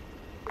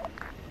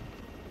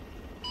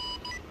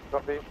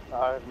 Copy.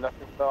 I have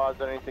nothing to eyes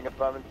on anything at the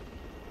moment.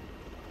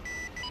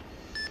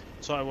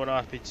 Titan 1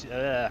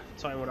 RPG,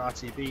 Titan 1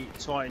 RTB,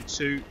 Titan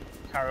 2,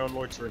 carry on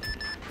loitering.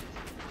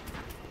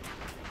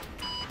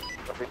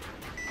 Copy.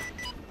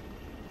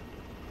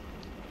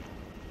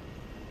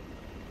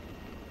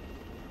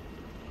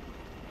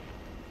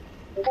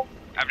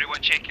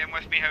 Everyone check in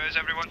with me, how is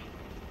everyone?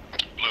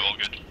 Blue, all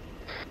good.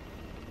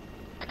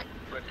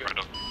 Red good. Right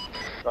up.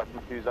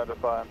 Titan 2's under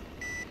fire.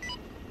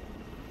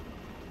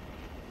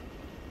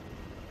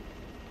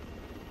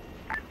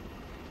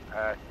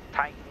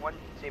 Titan 1,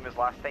 same as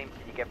last time,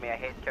 can you give me a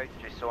head count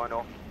just so I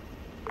know?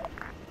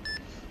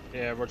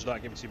 Yeah, roger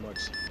that, give me 2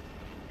 mics.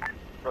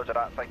 Roger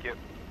that, thank you.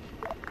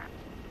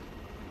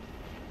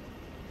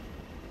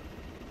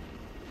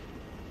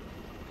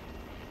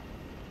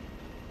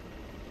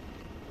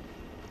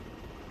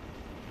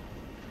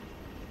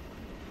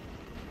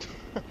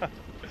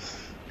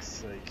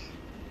 Sake.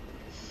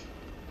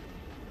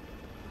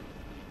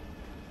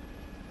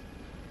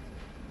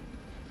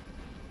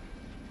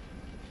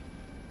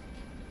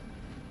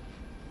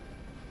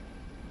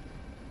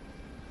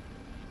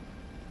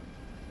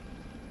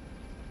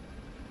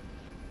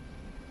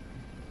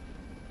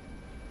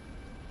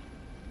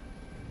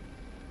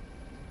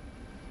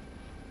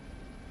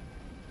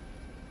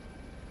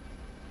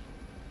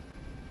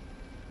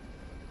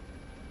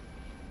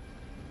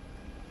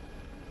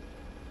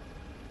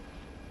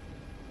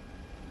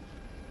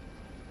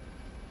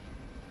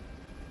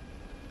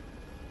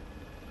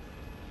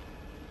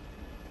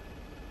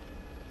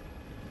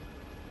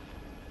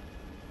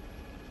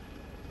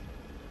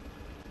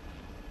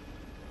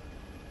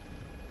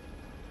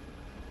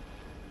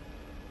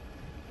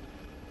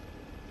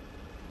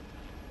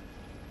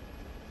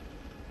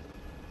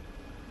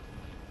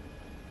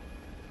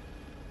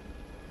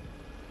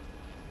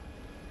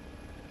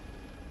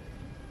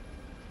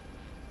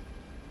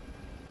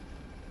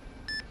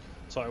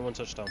 Titan 1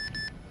 touchdown.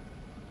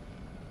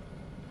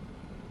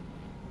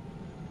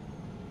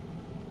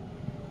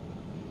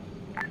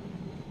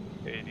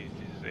 Hades,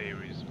 this is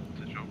Ares, what's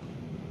the job?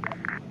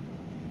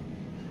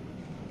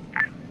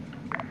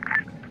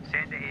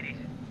 Send it, Hades.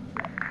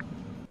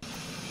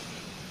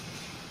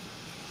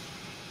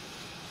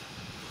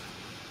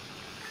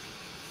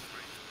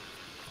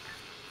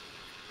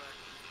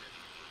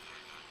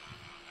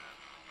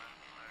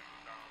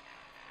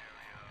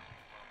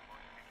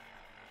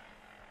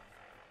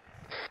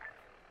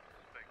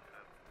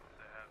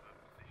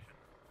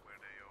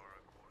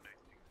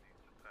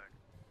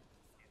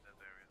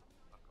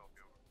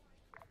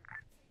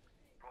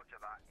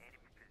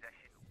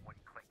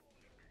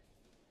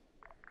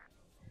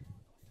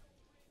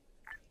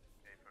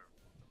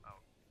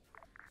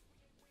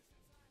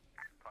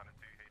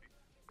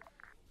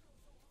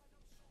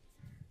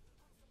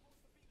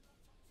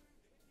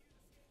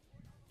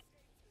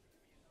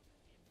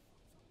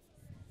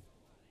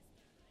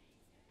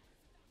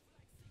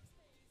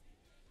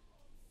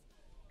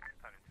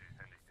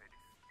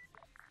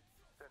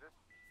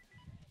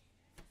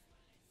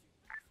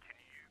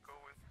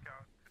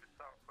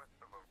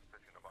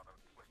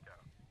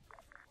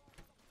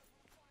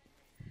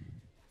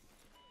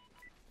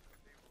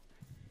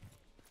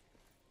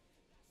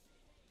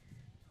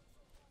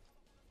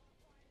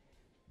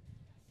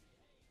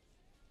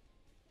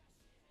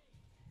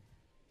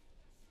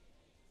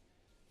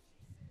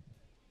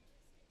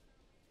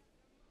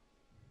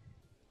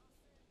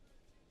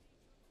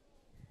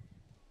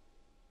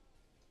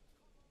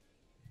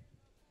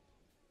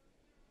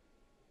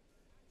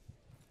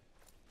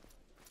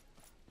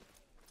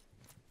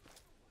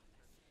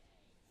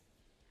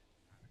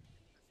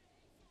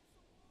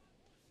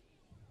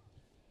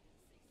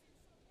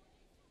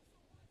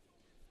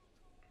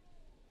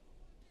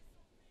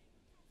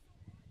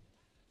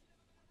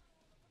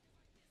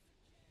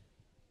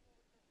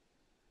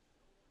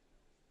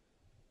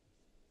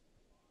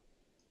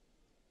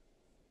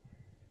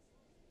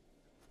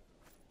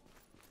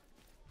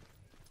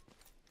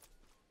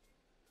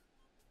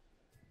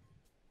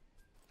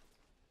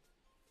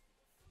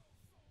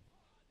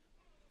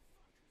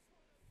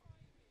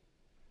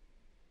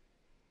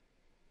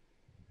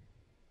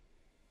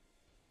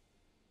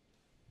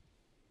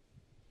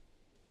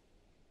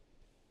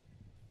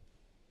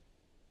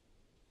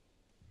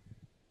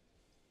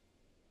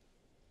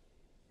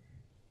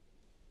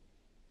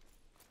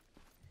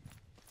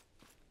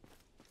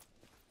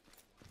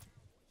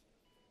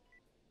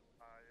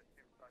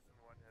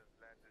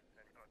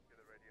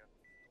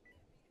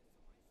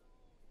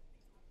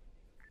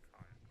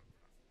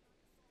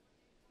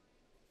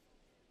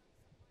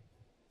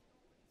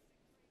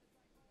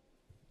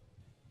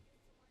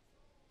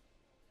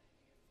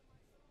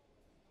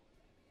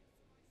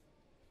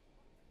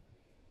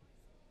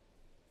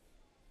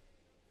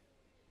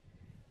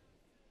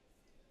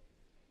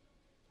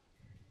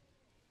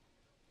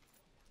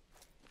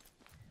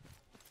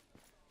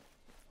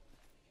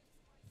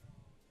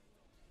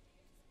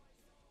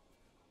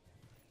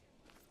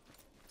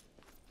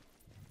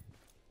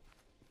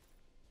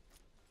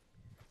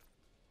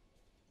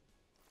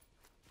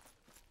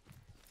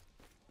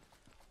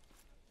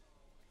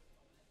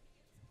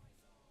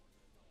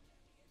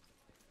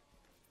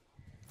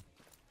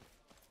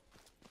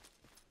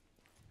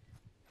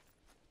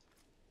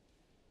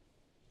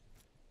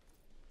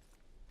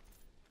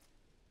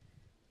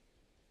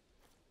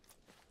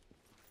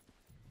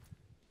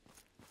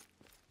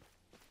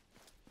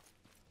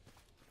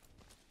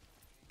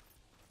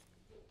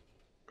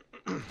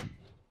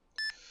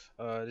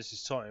 This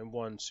is Titan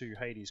 1 to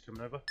Hades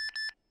coming over.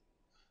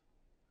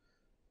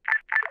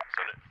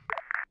 Send it.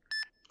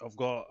 I've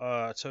got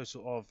a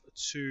total of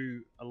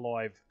 2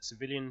 alive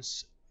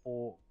civilians,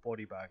 4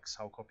 body bags.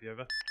 I'll copy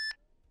over.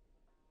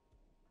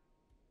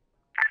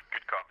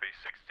 Good copy.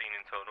 16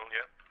 in total,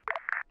 yeah?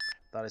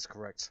 That is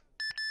correct.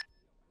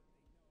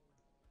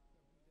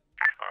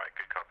 Alright,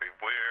 good copy.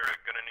 We're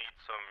gonna need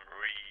some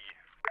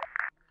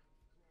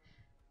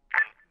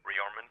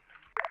rearming.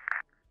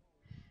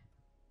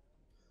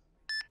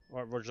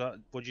 Alright, roger that.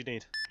 What do you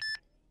need?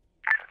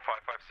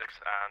 556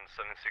 and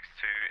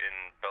 762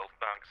 in belt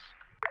bags.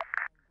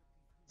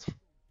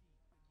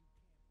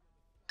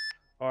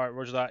 Alright,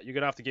 roger that. You're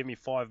going to have to give me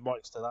 5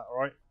 mics to that,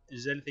 alright?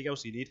 Is there anything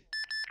else you need?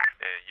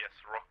 Yes,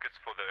 rockets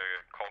for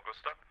the cargo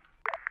stuff.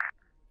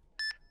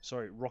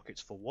 Sorry, rockets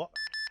for what?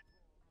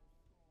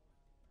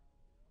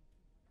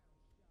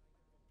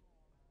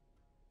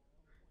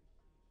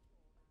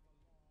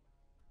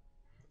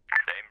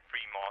 The M3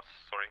 Mars,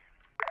 sorry.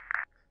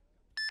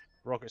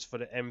 Rockets for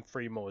the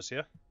M3 Moors,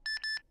 yeah?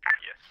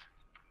 Yes.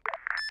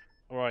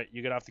 Alright,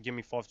 you're going to have to give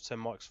me 5 to 10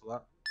 mics for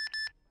that.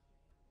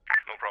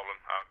 No problem.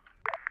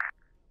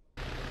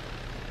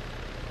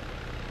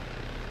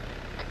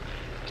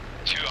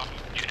 2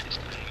 units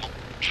and one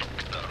truck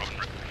that are en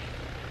route.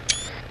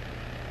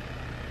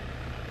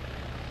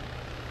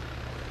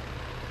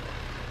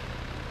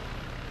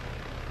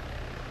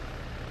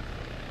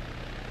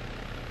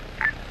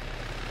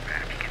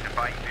 If you can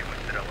advise me when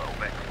they're a little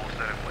bit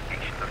closer and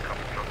locations are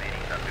coming from the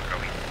area, that'd be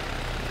brilliant.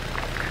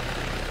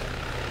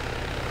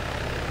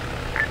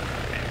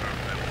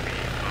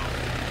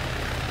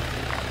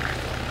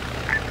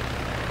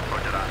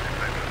 Roger that, it's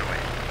out of the way.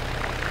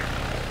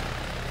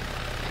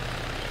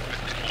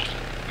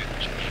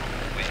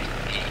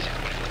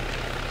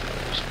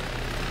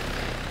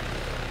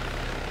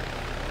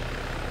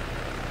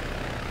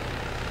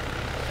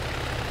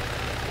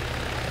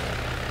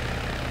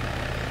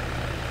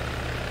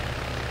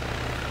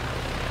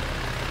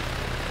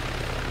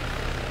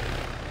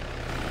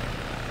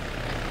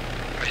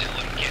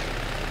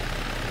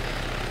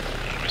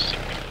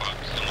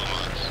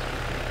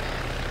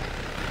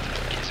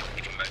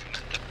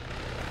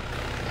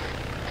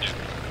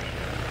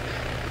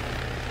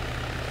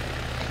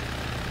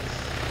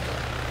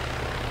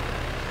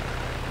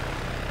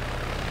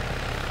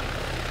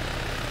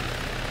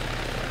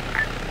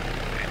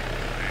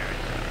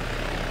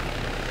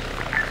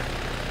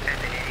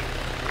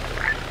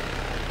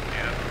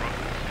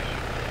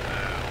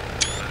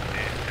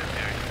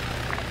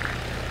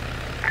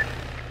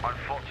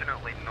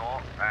 Unfortunately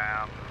not.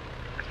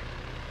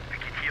 We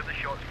can hear the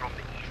shots from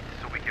the east,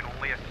 so we can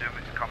only assume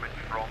it's coming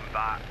from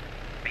that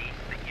base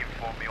that you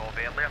informed me of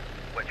earlier,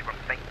 which we're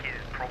thinking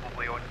is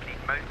probably on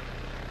Greenmount,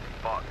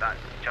 but that's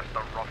just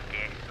a rough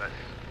guess.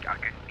 I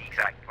couldn't be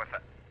exact with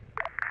it.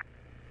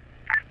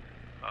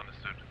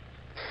 Understood.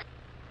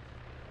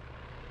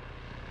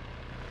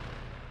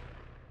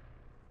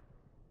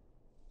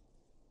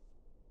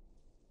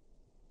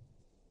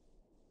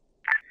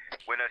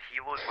 When our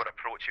helos were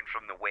approaching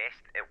from the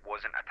west, it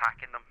wasn't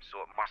attacking them,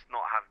 so it must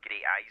not have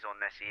great eyes on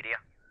this area.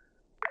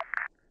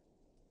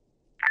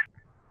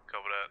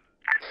 Cover that.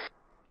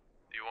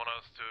 Do you want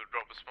us to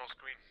drop a smoke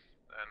screen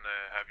and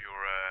have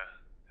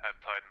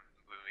Titan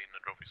move in and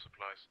drop your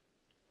supplies?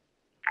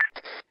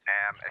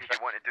 If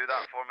you want to do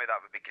that for me, that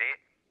would be great.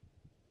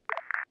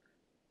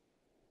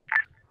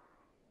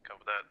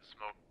 Cover that.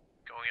 Smoke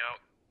going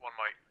out. 1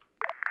 mic.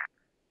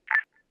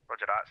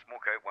 Roger that,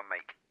 smoke out, 1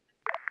 mic.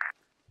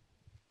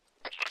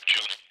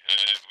 Johnny,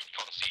 we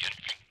can't see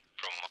anything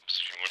from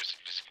upstream. We're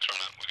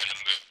gonna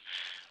move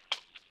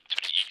up to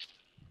the east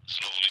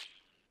slowly.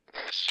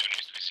 As soon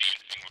as we see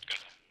anything, we're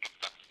gonna move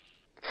back.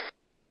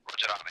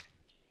 Roger that, mate.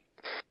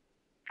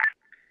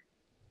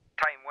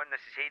 Time 1,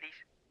 this is Hades.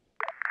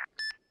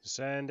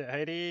 Send it,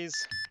 Hades.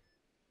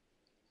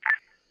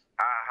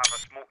 I have a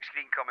smoke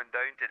screen coming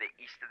down to the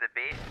east of the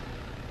base.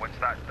 Once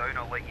that's down,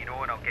 I'll let you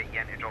know and I'll get you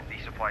in to drop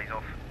these supplies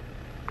off.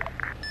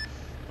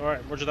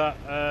 Alright, roger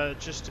that.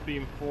 Just to be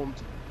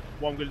informed,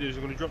 what I'm going to do is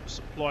I'm going to drop the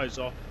supplies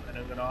off and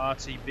I'm going to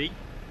RTB.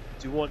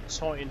 Do you want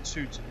Titan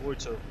 2 to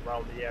loiter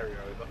around the area,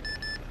 over?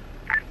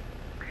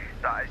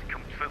 That is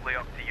completely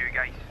up to you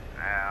guys.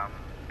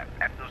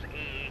 If there's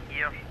AA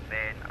here,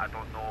 then I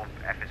don't know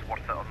if it's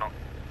worth it or not.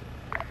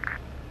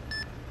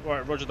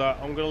 Right, roger that.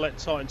 I'm going to let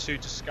Titan 2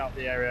 to scout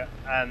the area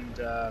and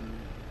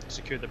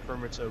secure the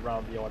perimeter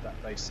around the IDAC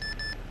base.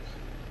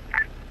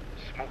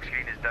 Smoke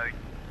screen is down.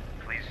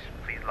 Please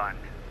land.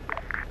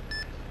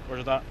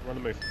 Roger that. We're on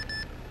the move.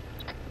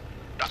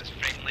 That's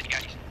friendly,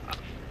 guys.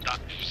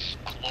 That's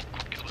a lot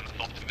quicker than I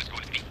thought it was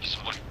going to be, so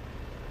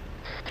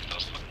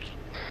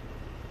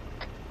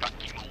that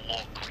came a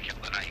lot quicker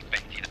than I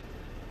expected it.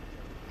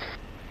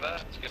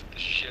 That scared the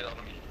shit out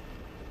of me.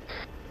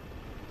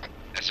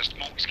 It's a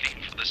smoke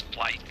screen for the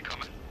supplies to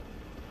come in.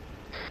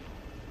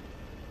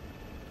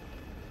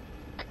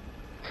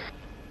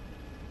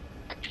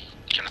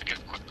 Can I get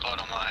a quick card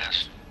on my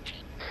ass?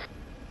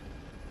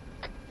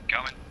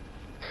 Coming.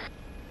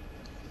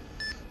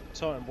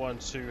 Titan 1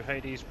 to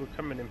Hades, we're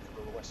coming in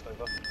from the west,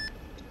 over.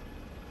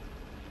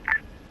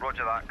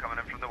 Roger that, coming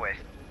in from the west.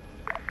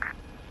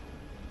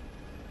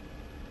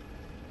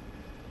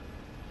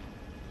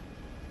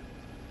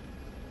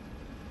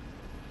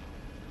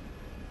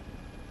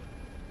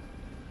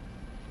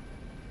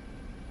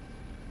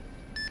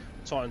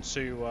 Titan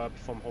 2,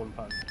 perform Howling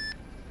pattern.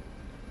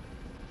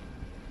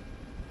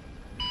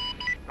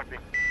 Copy.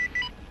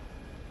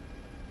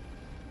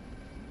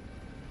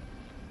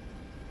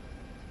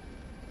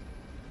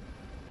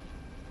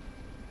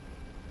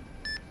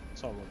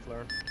 Titan 1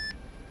 flaring.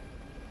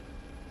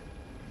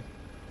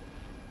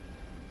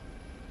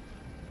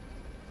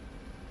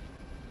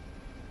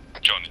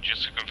 John,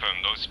 just to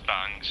confirm, those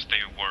bangs,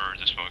 they were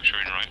the smoke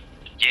screen, right?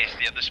 Yes,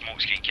 they're the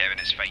smoke screen, Kevin,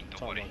 it's fine, don't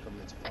Titan worry. 1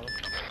 coming into fire.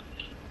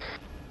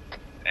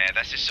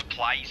 This is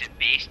supplies at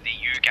base. Do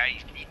you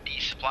guys need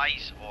these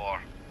supplies,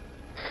 or...?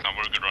 No,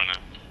 we're good right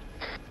now.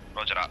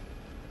 Roger that.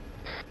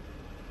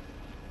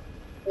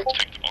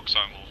 Take the box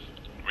out,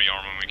 we'll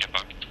rearm when we get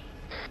back.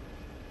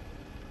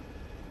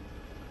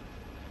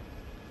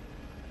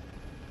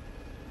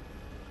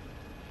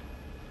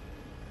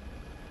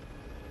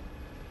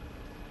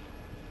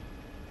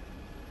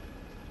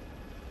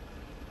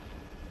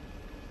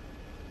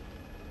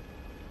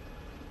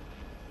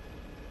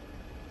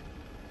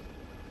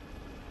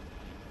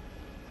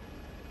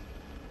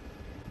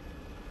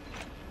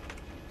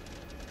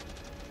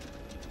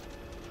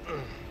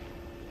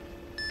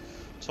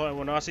 Titan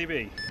 1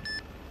 RTB.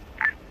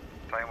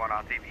 Time 1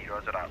 RTB,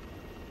 roger that.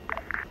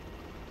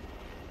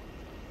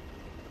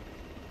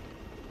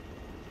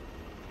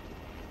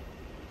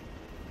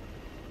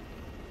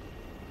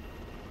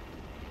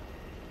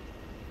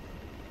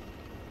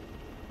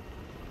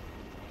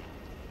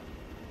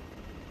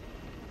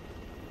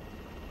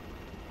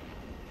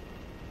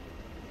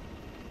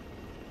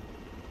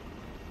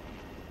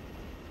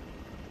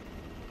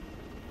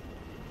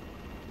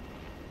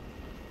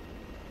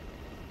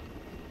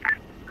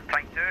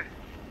 Time 2.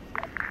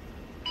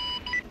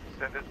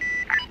 Send it.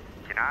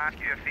 Can I ask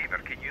you a favour?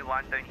 Can you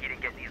land down here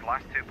and get these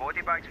last 2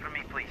 body bags for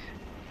me, please?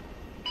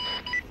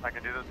 I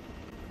can do this.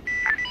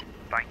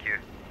 Thank you.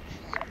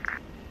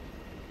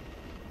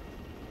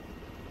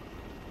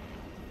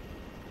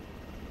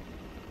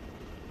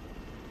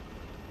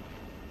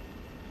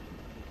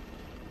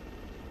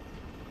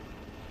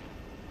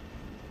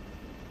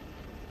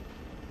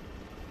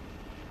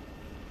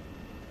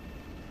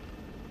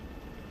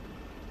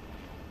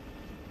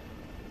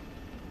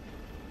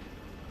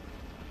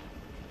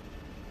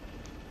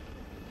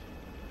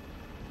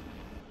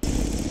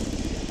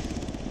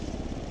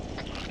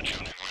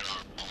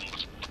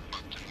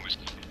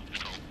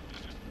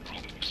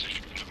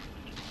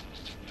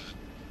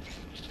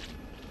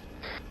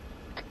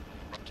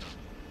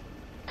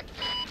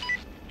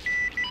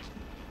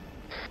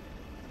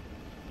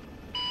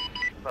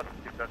 Starting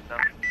 2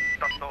 touchdown.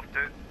 Dust off 2.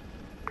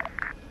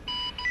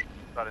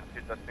 Starting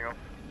 2 testing off.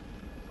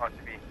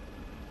 RTB.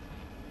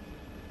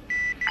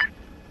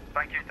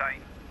 Thank you,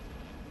 Tyne.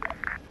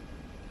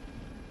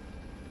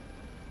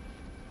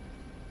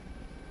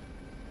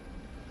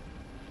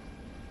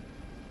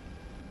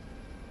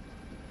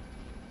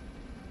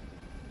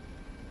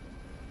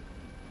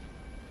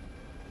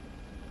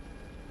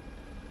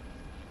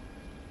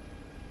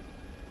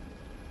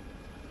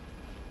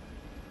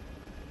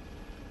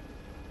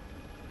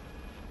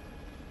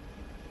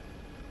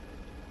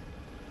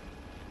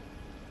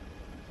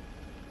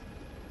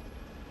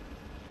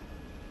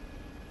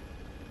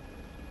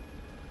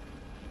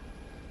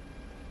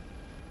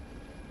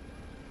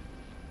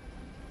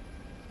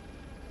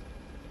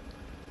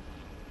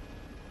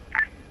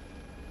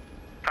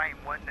 Time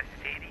 1, this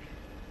is Hades.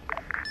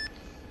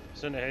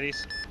 Send it,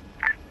 Hades.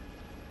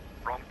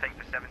 Wrong time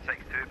for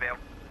 762, Bell.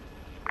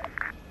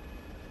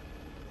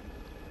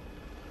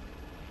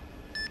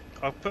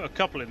 I've put a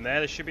couple in there,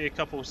 there should be a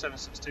couple of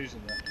 762s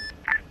in there.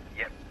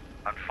 Yep.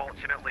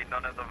 Unfortunately,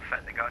 none of them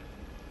fit the gun.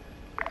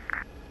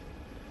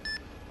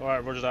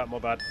 Alright, roger that, my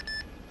bad.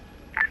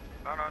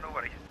 No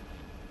worries.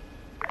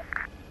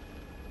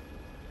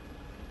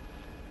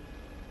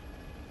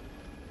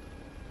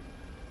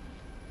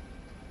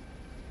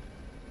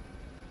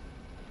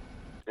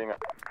 Being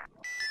up.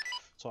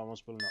 Time was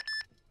pulling up.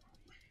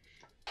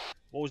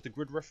 What was the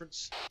grid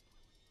reference?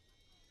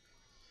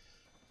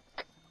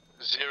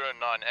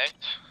 098.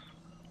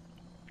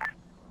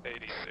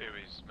 80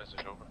 series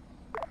message over.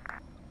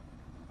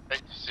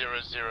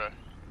 800.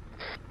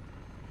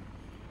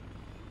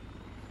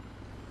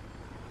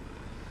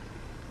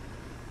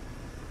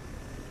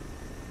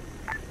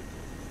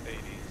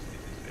 80s,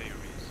 this is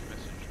Aries,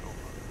 message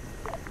over.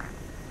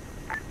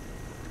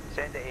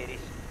 Send it,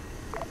 Aries.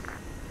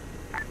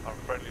 Our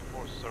friendly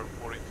forces are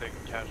reporting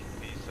taking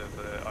casualties at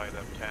the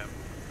IDAP camp.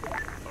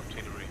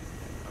 Artillery,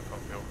 I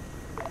copy over.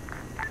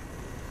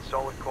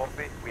 Solid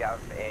copy. We have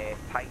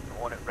Titan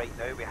on it right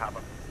now. We have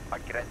a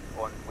grid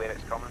on where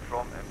it's coming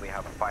from, and we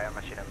have a fire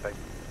mission inbound.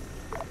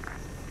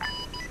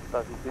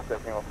 Starting 2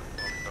 testing off.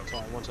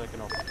 Sorry, 1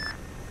 second off.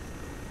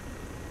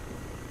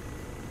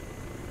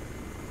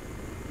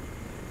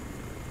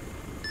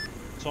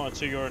 Titan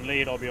 2, you're in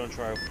lead, I'll be on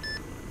trail.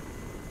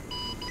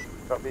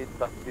 Copy,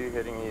 Titan 2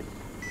 heading east.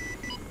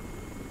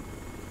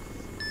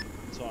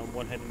 Titan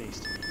 1 heading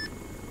east.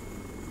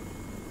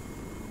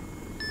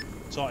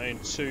 Titan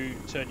 2,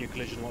 turn your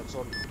collision lights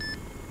on.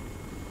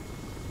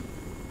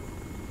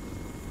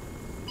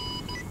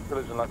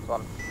 Collision lights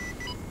on.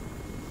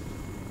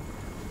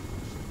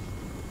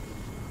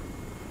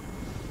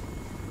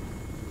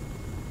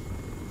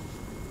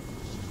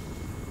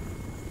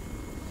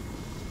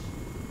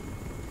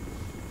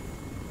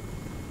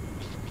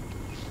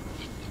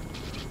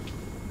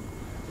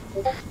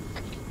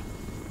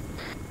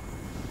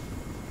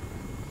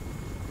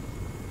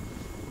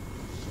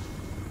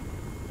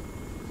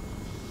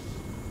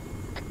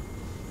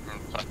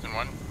 Titan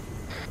 1.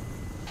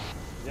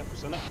 Yep,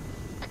 send it.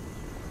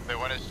 They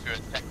want us to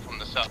attack from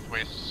the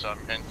southwest, so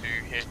I'm going to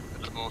head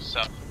a little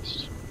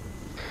southeast.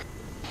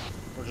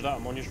 Roger that,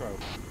 I'm on your trail.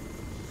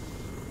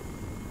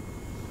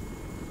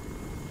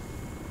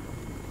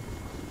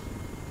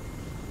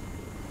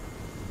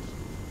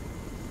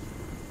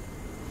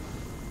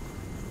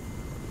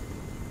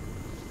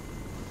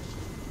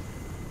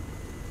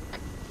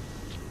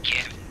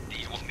 Kevin, do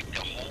you want me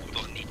to hold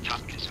on the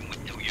targets and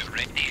wait till you're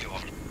ready,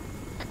 or?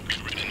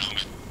 We're ready now,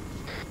 mate.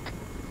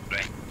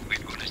 Right,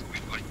 we've got to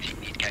take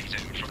these guys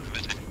out in front of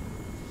us.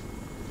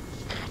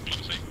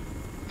 Closing.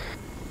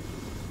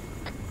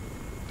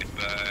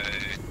 About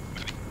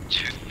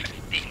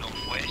 250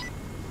 northwest.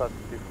 Titan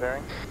 2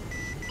 clearing.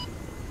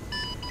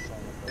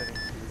 Titan 1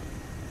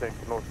 Heading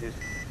to northeast.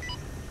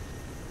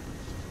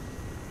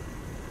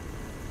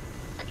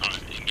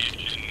 Alright,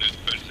 engage in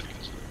 30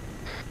 seconds.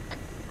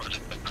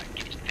 Roger,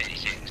 engage 30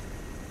 seconds.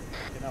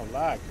 You know,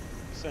 lag.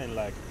 Saying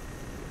lag.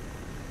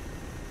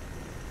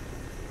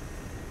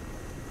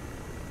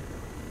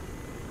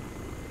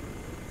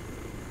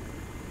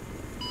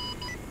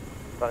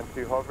 Titan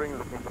 2 hovering,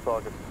 looking for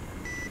targets.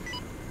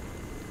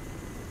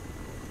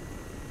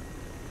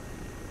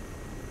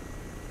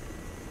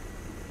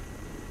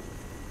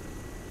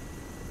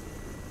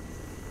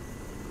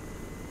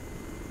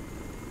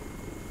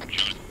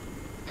 John,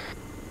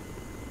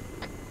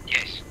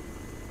 Yes.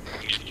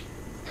 engage.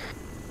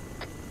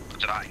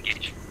 Roger that,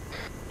 engage.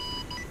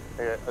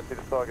 Okay, I see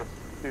the targets.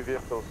 2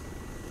 vehicles.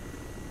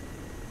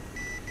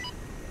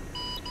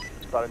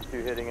 Titan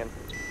 2 heading in.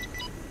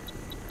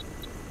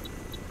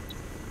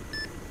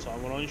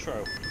 Titan 1 on your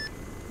trail.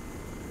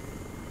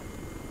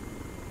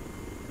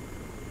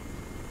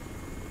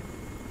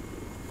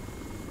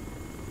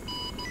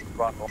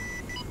 Rifle.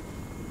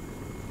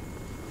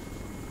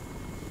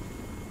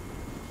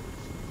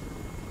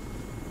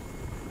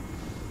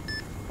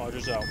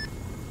 Hydra's out.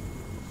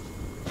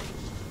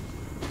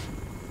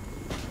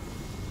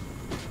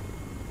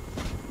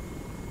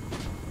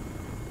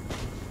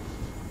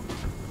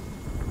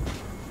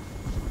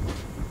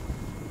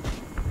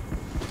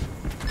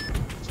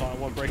 Titan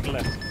 1 breaking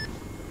left.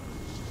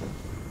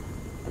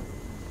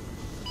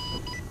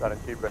 Titan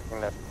 2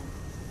 breaking left.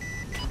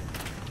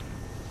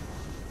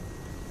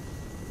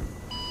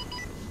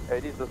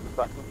 80s, this is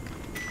Titan.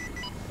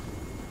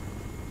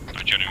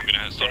 Alright, Johnny, we're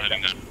gonna start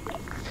heading down.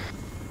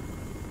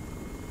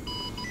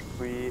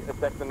 We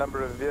attacked a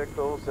number of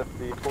vehicles at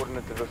the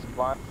coordinates of the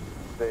supply.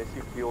 They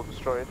seem to be all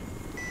destroyed.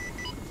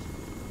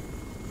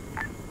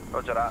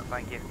 Roger that,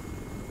 thank you.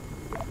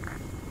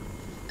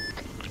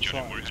 Alright,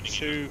 Johnny, we're Titan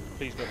heading 2,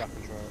 please go back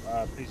on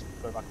trail. Please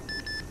go back.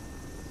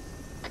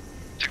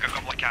 Took a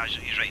couple of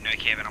casualties right now,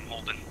 Kevin, I'm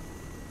holding.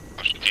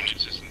 Continued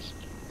assistance.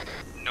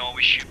 No,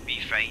 we should be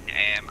fine.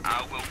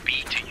 I will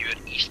be to your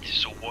east,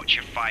 so watch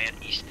your fire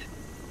east.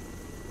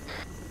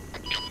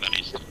 Copy that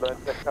east. Just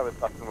learn to cover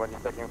Titan when you're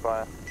taking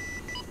fire.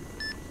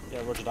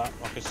 Yeah, roger that.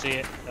 I can see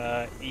it.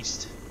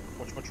 East.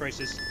 Watch my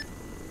traces.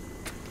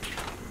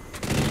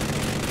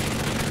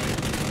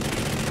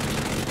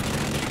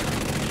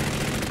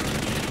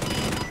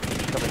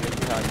 Coming in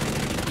behind.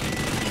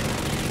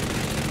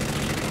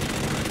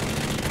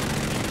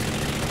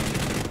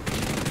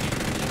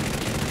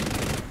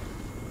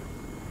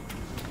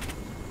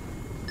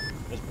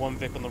 There's one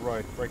Vic on the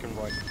road, breaking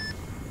right.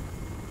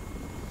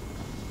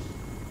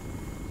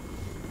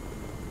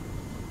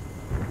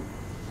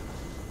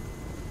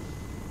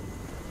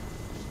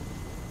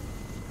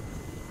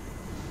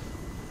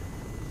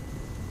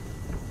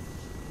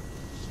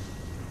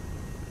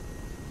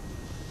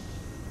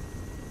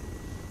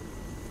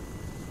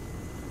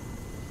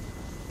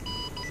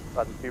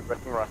 Titan 2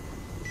 breaking right.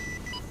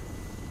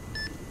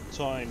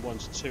 Titan 1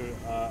 to 2.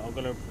 I'm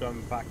going to go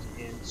back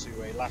into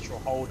a lateral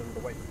hold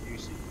and wait for you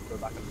so you can go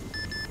back and...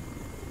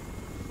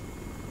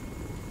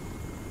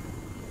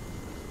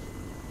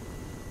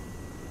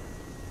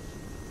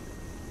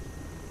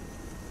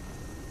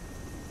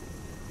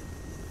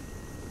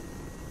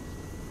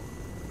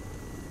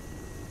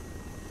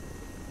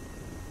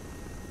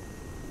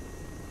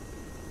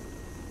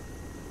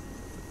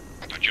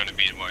 Johnny,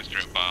 be advised,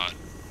 we're about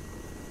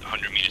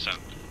 100 meters out.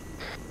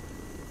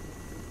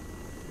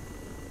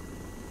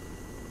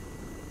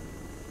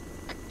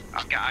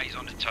 I've got eyes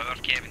on the tower,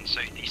 Kevin,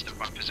 southeast of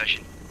my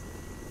position.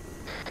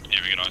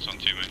 Yeah, we got eyes on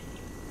too, mate.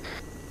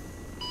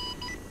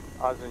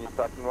 Eyes on you,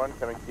 Titan 1,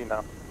 coming to you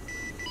now.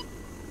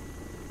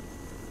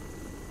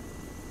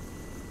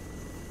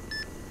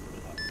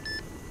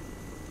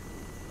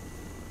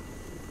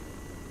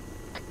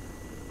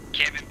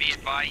 Kevin, be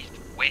advised,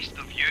 west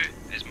of you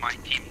is my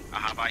team. I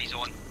have eyes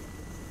on.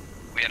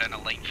 We're in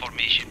a line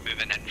formation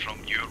moving in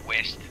from your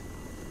west.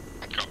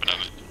 Copy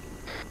that.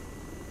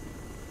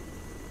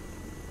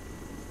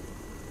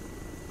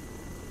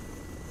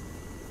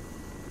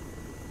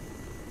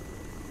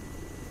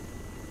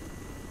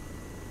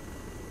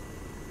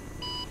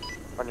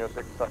 On your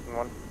 6, Titan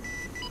 1.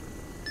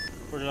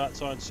 Roger that,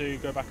 Titan 2,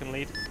 go back and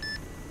lead.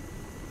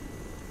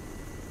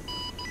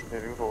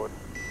 Moving forward.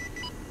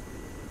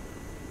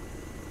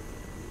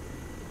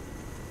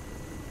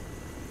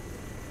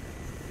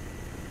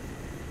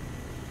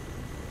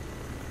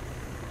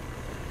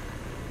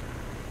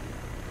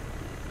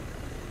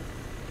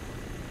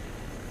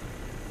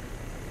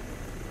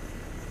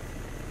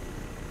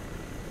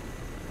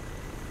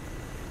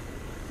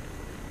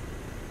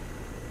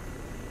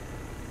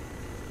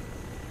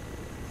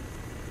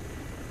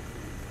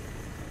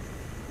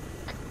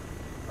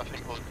 I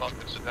think we'll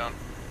targets are down.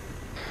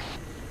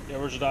 Yeah,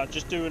 roger that.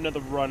 Just do another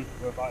run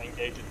without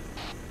engaging.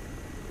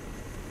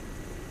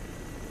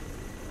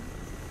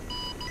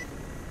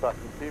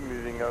 Titan 2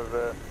 moving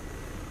over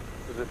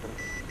position.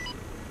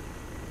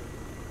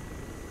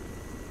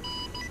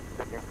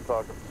 Checking for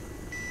targets.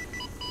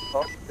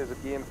 Oh, there's a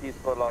BMP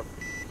spot log.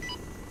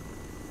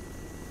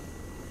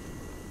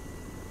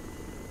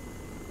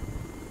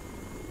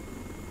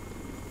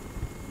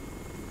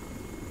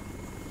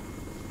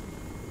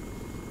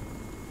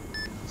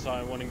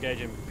 Titan 1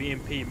 engaging.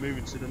 BMP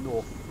moving to the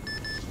north.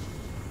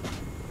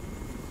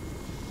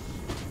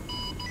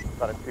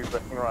 Titan 2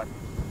 pressing right.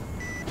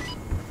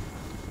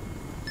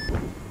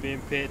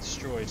 BMP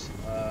destroyed.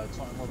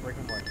 Titan 1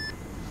 breaking right.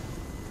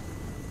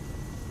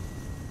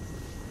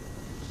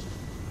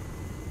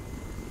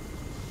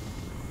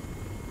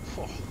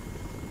 Phew.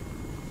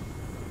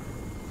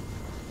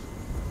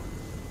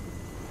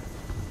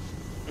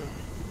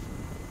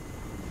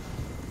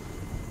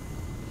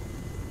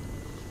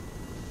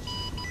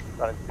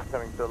 Titan 2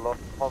 coming to the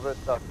left of it,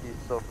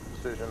 southeast of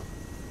precision.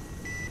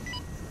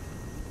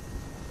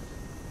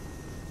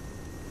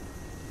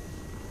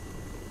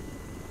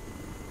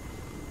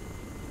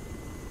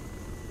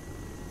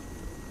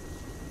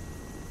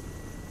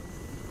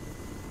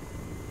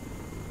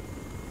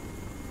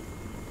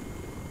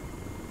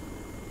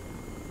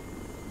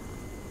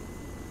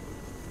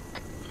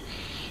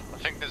 I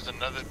think there's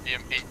another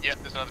BMP. Yeah,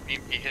 there's another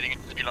BMP heading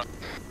into the G-line.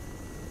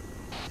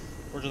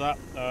 Roger that.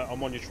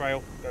 I'm on your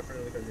trail. Go for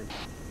another gun.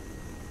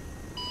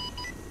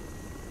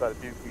 Titan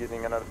 2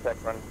 beginning another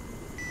attack run.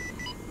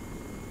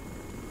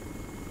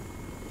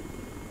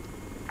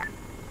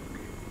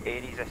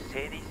 Aries is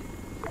Aries.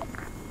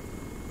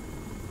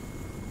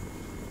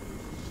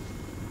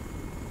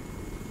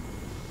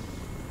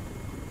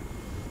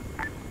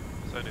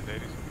 Side is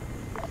 80s.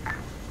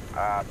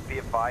 Be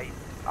advised,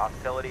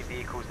 artillery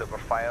vehicles that were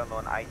firing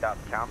on IDAP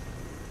camp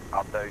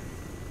are down.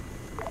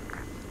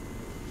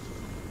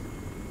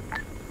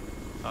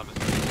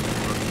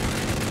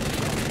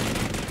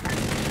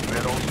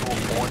 We're also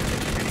on the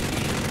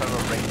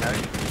tower right now.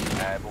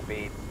 We'll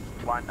be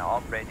planting it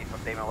up, ready for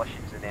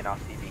demolitions and then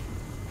RTB.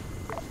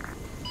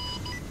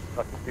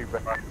 Titan 2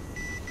 break right.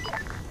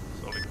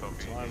 Solid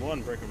copy. Titan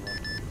 1 breaking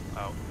right.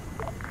 Out.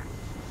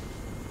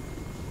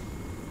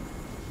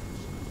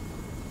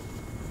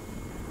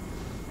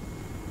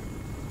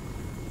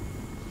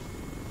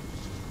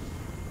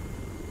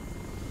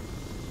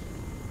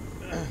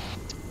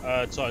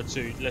 Titan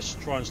 2, let's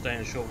try and stay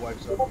in short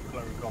wave so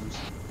clearing comms.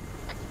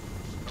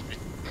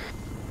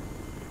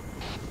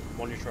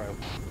 I'm on your trail.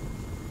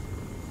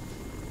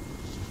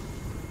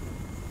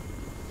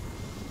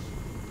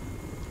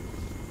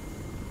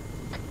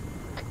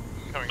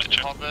 Coming to the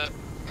hover,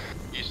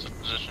 east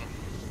of position.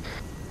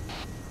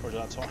 Roger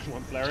that, Titan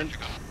 1 flaring.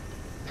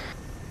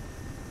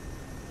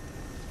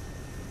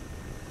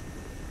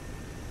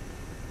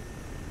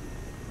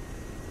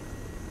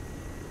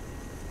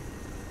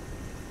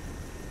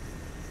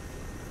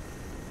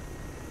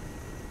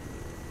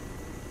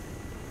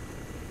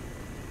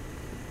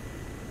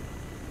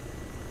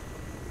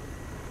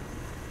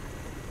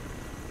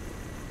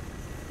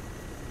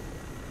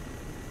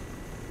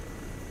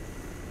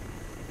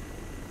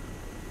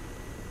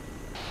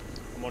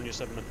 I'm on your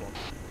 7 o'clock.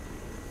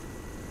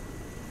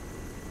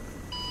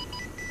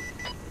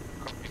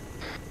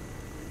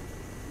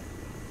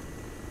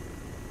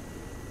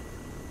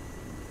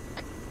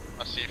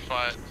 I see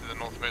fire to the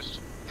northwest.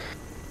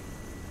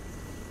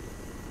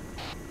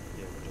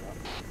 Yeah, roger that.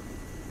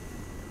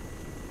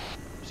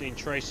 Seeing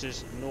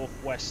traces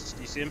northwest,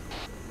 do you see him?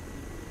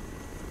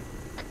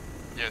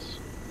 Yes.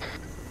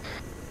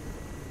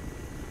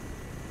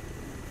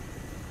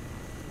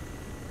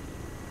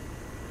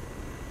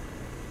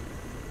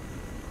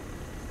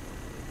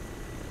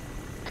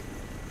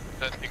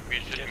 Don't think we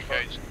should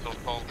engage until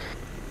cold.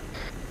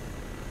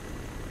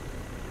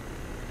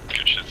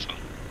 Good shit, son.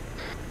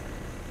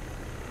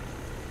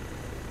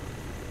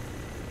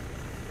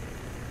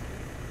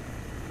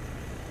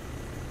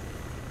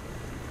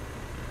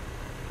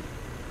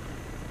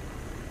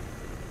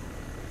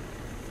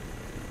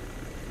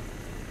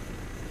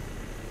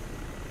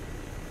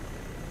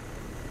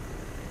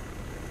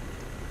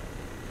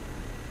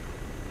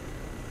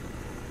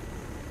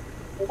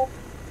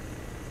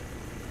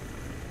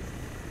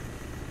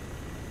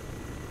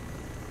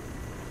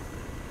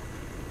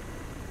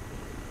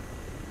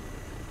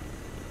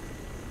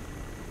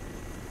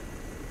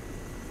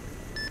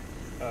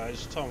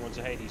 It's Tom 1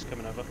 to Hades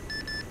coming over.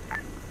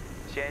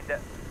 Send it.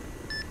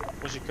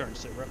 What's your current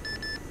sit rep?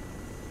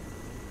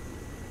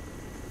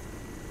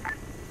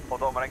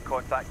 Hold on, we're in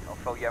contact. I'll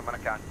fill you in when I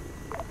can.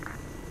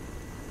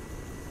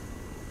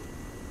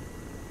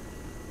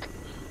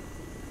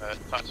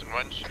 Titan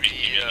 1, should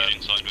we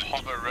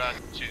hover around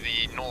to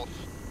the north,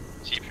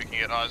 see if we can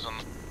get eyes on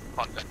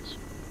contacts?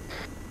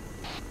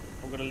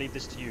 I'm going to leave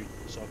this to you,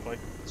 Cyclone.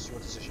 It's your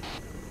decision.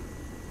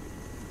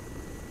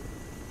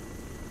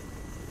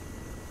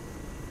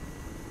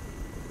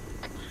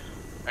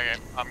 Okay,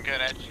 I'm going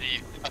to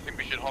I think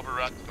we should hover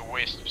around to the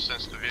west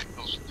since the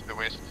vehicle's to the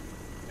west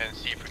and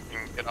see if we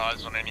can get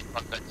eyes on any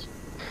contacts.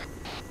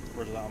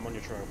 Roger that, I'm on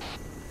your trail.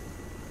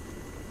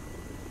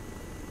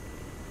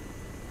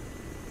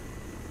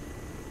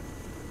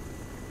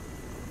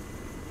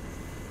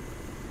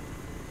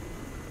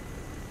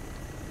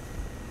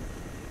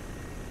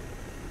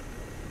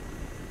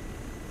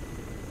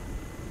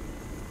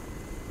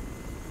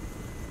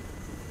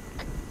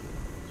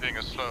 Doing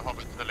a slow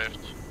hover to the left.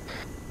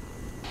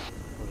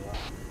 Roger that.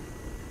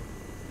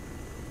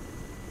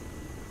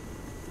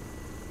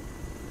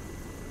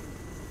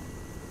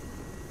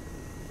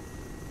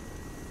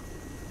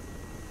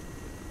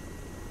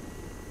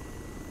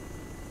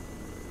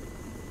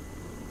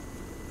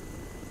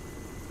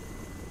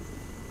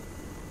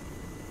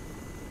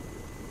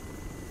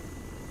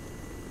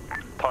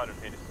 Titan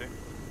 82.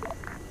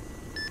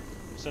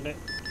 Send it.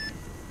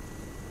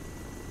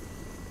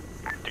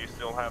 Do you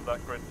still have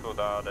that grid for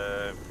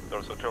that,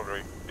 those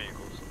artillery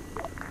vehicles?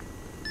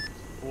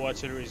 All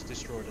artillery is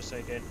destroyed. I say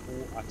again,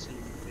 all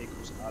artillery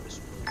vehicles are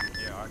destroyed.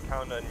 Yeah, I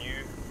count a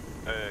new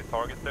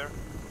target there.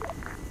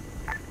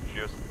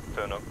 Just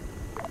turn up.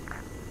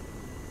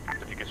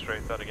 If you can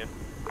straight that again.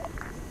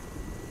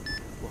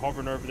 We're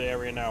hovering over the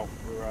area now.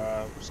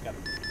 We're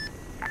scanning.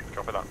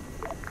 Copy that.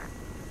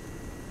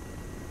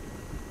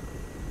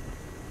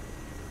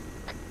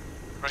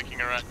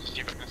 Breaking around to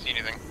see if I can see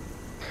anything.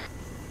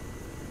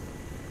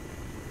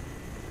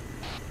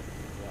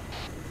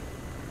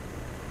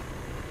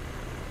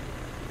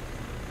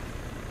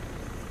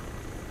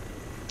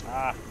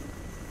 Ah.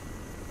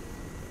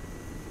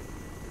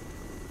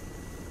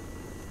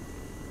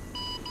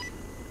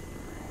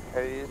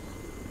 Hayes.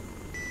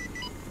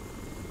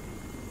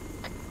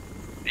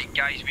 Right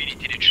guys, we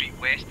need to retreat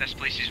west. This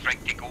place is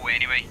rigged to go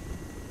anyway.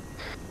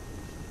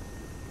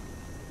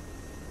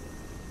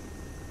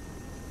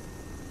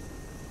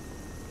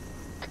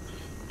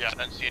 Yeah, I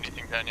don't see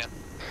anything down yet.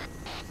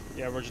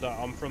 Yeah, roger that.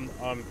 I'm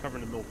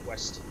covering the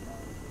northwest.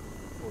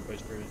 Before it goes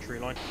through the tree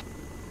line.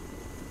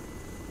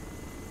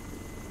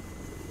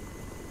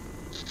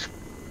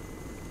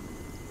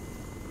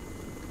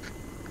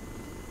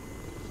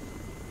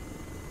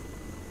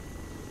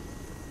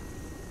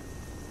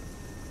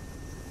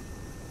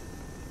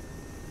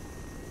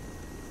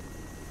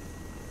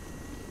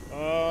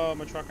 Oh,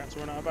 my truck had to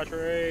run out of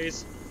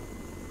batteries.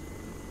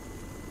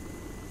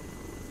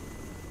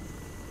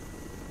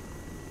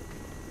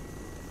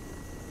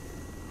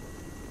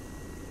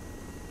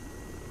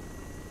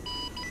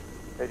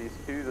 Hades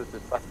 2, this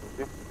is Titan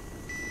 2.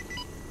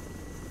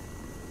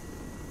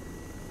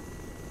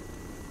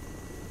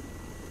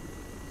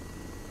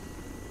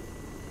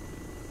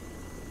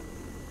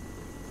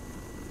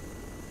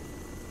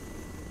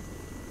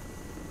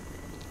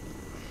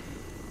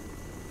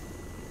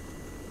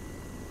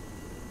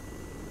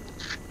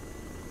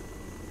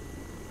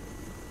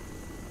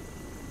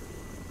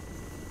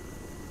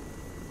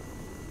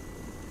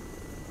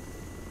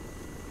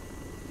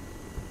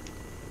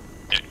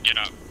 Get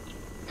out.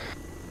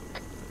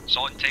 It's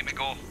on, time to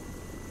go.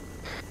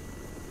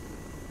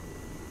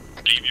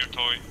 Leave your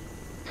toy.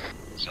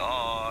 It's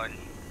on.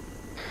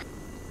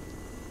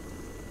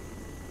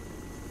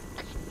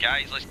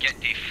 Guys, let's get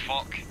the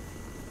fuck.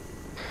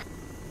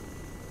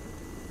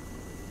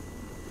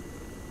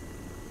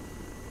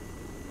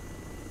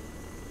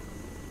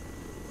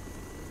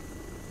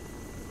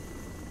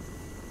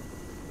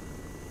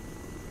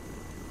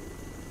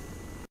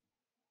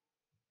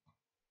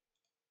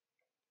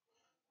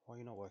 Why are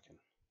you not working?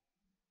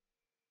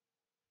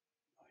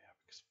 Oh yeah,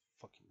 because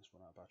fucking just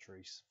run out of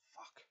batteries.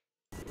 Fuck.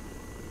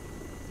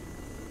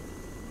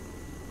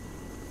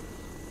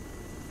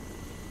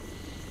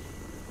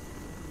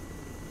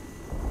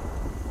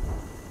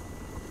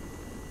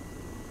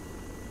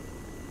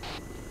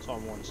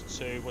 Time 1 to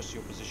 2. What's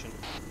your position?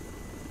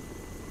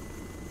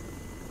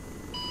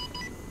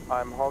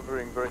 I'm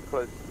hovering very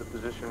close to the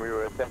position we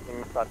were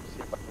attacking, trying to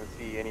see if I can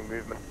see any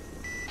movement.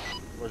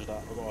 Roger that.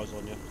 I've got eyes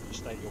on you.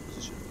 Just stay in your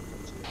position.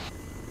 Come to you.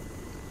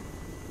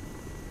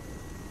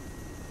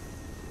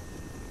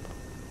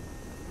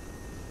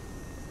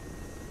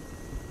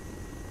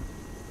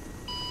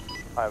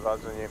 I have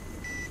eyes on you.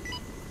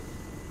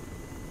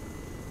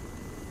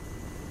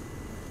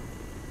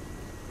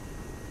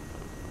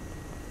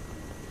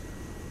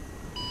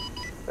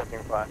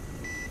 Setting fire.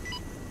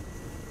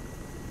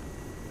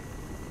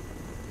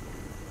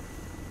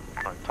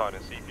 Alright,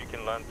 Titan, see if you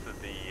can land to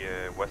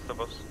the west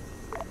of us.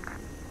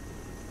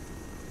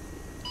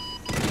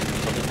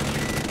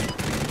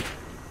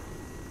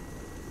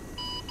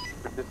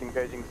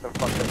 disengaging some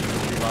contact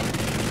with the line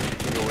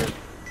to your west.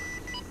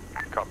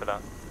 Copy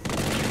that.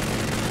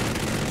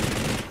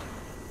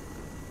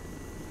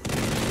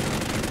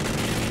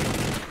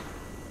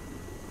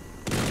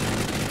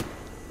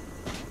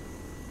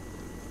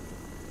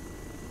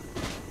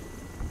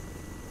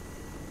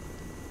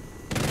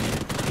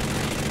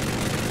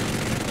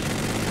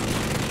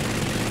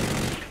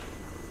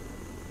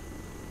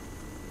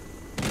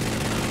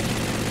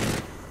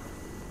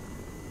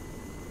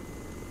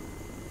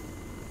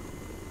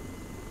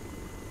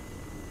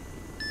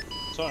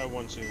 Title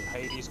 1-2,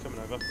 Hades coming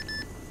over.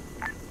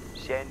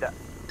 Send it.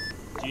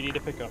 Do you need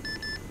a pickup?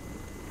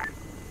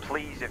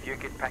 Please, if you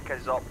could pick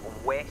us up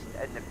west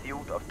in the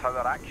field of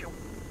Tower Actual.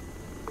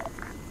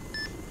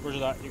 Roger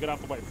that. You're gonna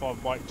have to wait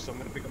 5 bikes, so I'm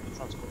gonna pick up the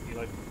transport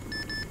helo.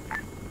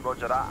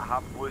 Roger that. I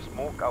have blue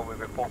smoke. I will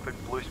be popping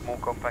blue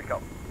smoke on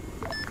pickup.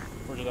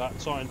 Roger that.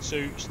 Titan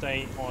 2,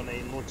 stay on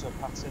a loiter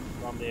pattern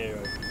around the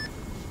area.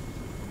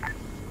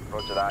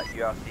 Roger that.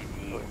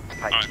 URCV.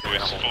 Alright,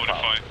 boys,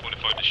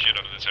 45 the shit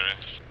out of this area.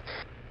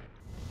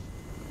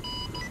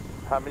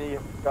 How many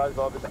guys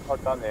are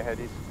down there,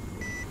 Hades?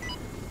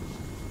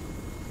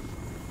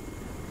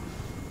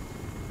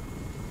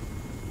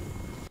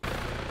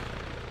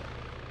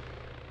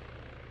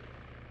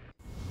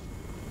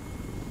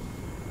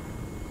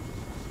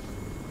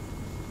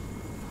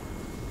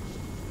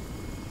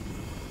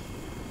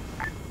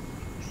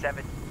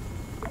 Seven.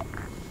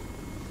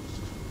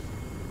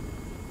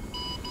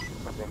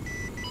 Okay.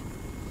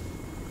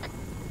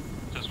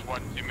 Just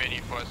one too many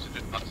for us to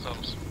do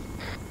ourselves.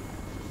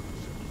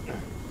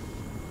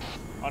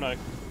 I know.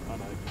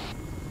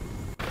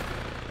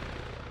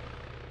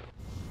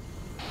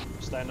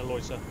 Stay in the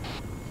loiter.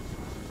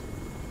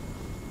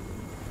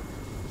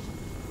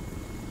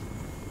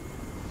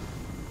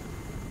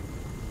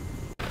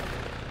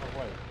 Oh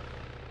wait.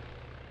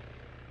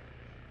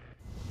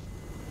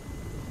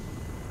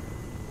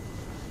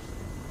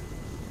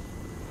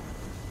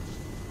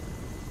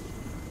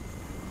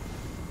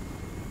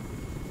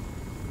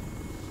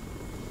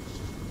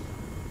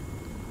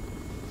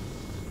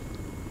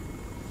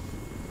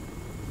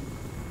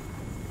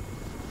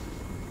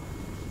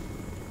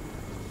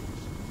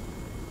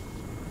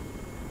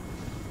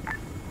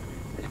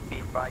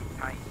 By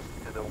time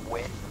to the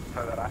west of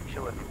Tower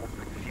Actual in the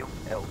open field.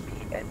 It'll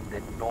be in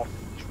the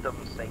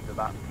northeastern side of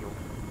that field.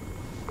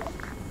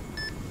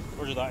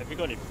 Roger that. If you've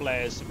got any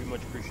flares, it'd be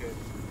much appreciated.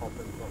 Pop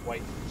in, but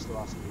wait, it's the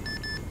last week.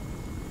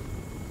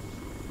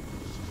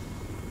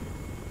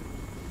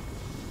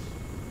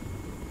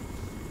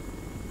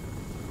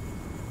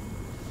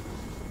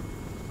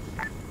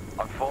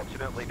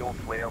 Unfortunately, no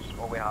flares.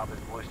 All we have is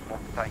blue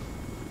smoke time.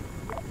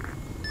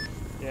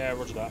 Yeah,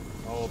 roger that.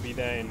 I'll be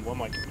there in 1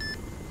 mic.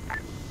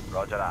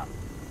 Roger that.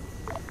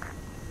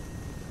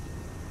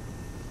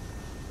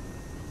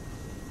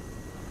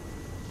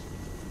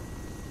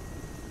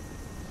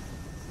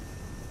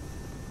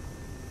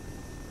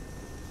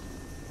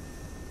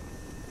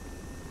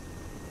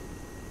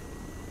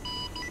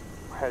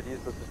 Hades,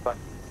 this is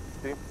Titan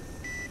 2.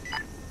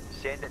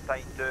 Send it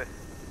Titan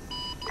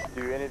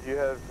 2. Do any of you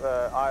have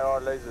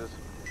IR lasers?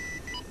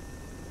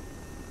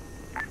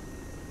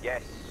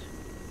 Yes.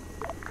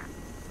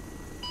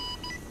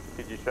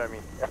 Could you show me?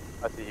 Yeah,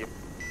 I see you.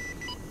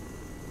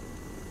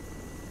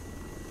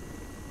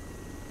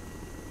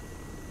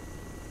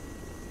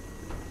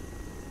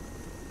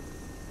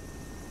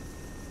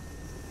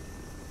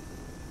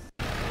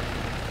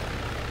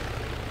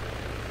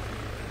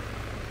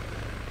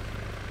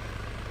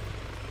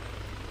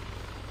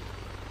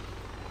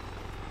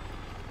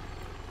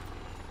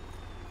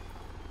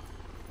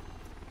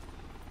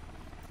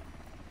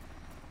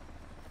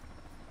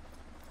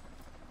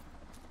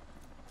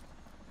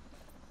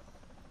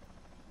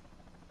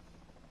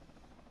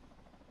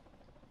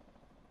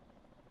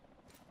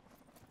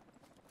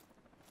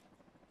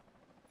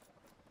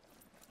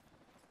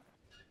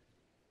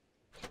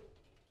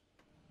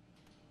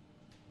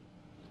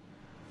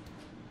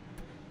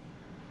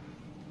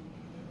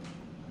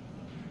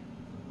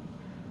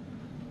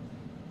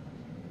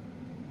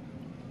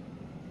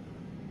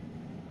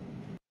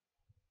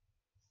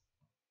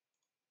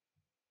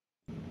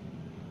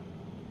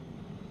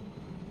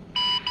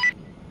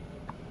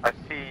 I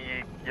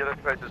see yellow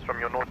traces from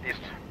your northeast.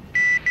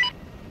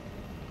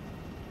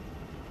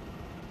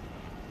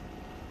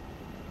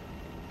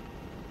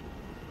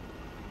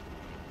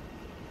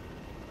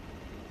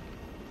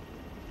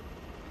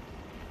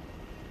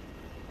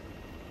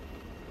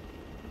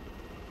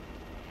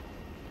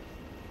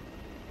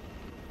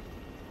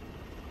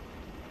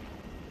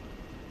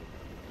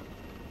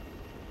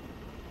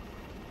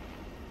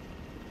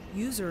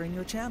 User in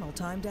your channel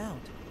timed out.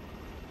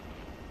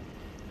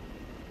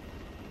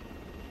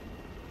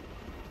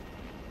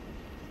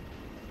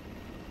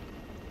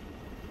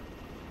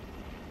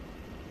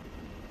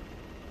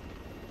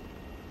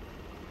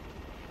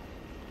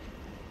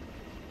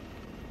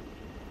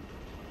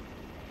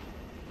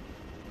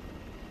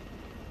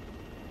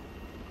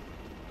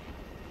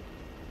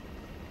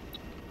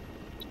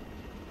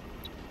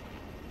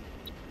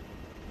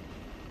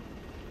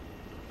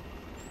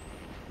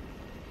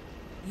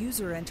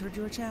 User entered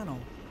your channel.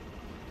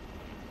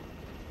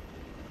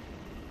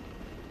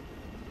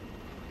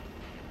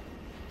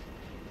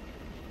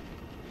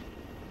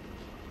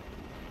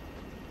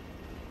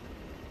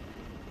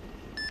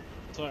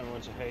 Titan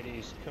 1 to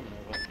Hades, coming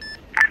over.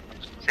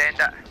 Send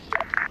it.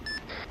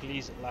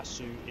 Please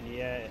lasso in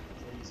the air.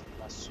 Please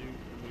lasso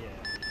in the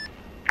air.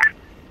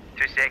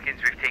 2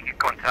 seconds, we've taken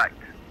contact.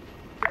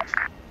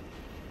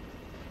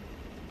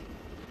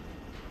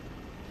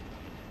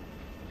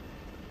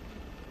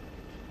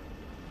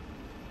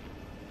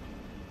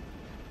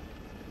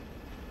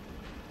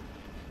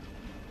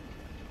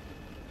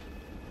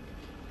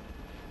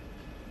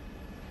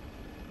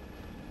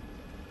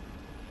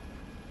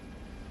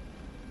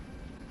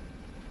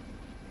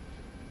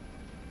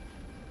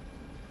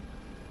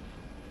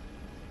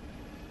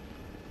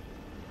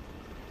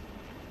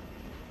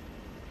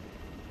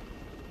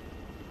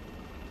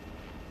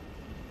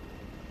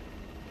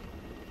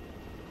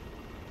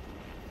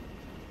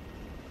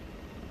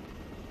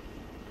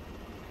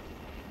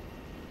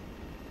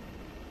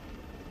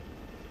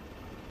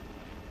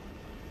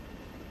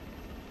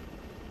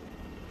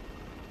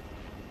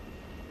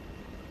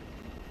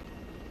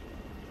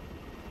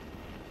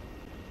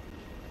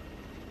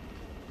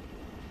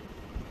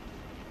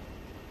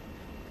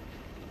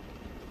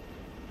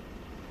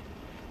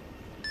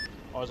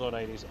 Eyes on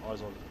Hades,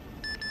 eyes on.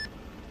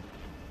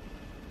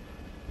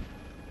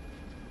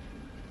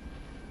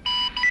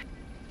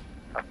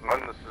 Captain 1,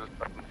 this is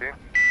Captain 2.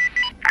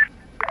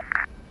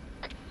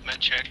 Med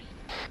check.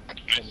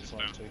 Send it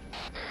Titan 2.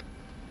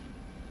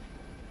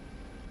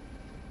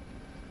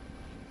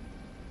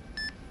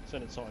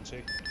 Send it Titan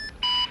 2.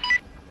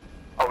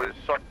 I was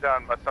shot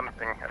down by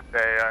something at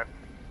the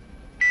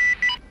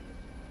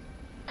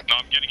No,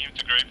 I'm getting him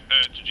to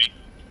to G.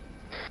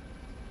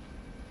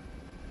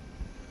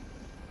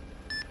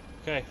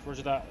 Okay,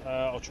 roger that.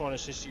 I'll try and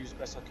assist you as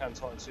best I can,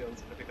 Titan 2. I'm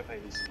just going to pick up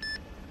Hades.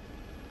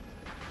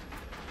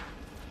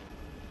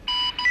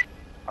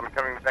 I'm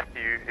coming back to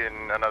you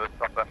in another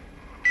chopper.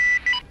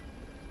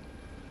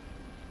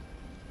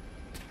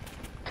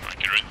 Alright,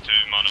 get ready to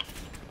mono.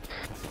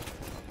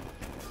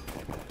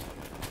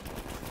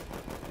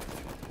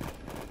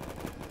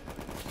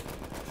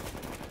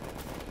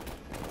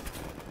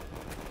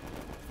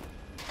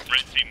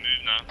 Red team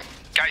move now.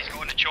 Guys, go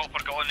on the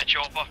chopper, go on the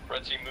chopper.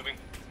 Red team moving.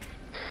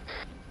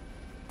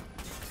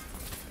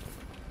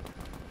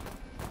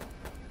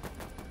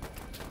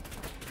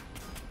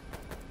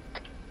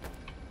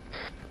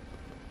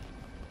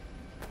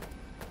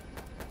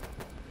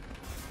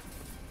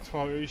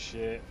 Oh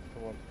shit,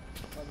 come on.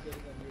 I'm getting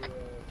on your,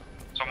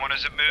 Someone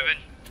isn't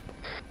moving.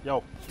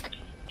 Yo.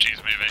 G's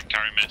moving,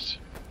 carry miss.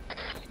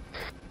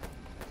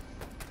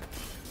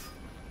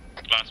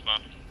 Last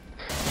man.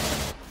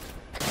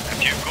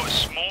 If you've got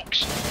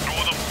smokes,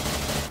 throw them.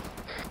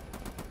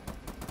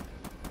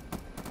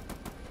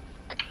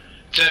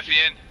 Turfy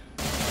in.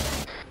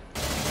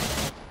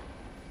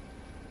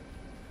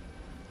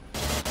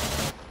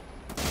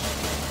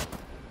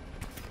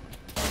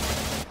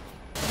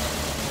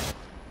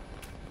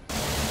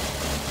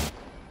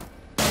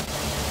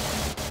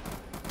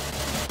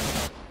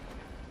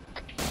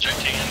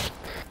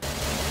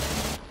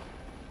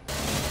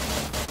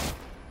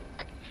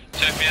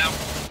 Turfy out.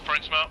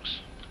 Front smokes.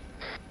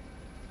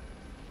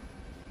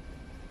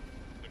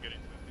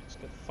 Let's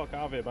get the fuck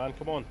out of here, man.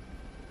 Come on.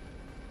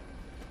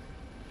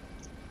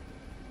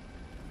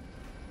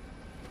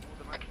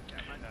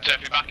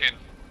 Turfy back in.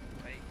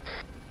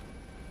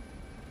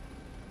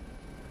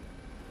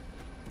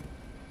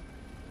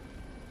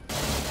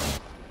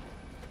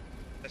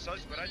 This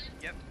us, we're in.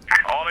 Yep.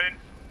 All in.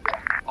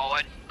 All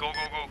in. Go, go,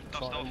 go.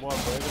 Dust Titan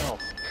off. 1, waving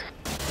off.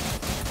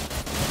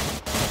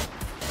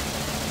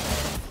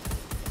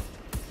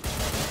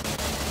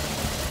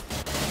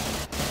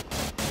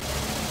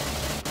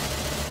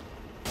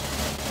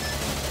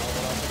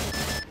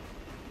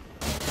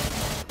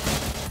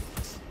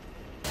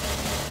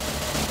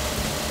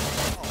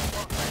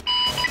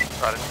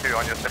 Titan 2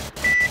 on your side.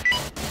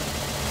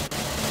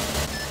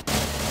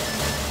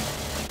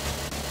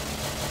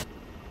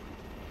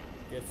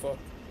 get fucked.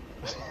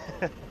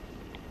 I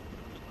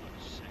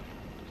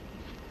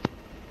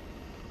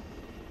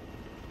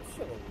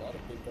shot a lot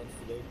of big guns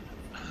today.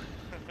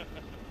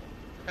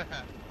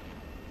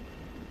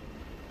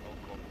 Oh,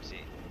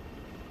 compensate.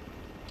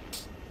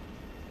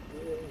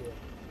 Yeah.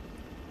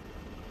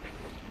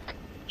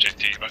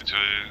 JT back to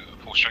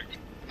full strength.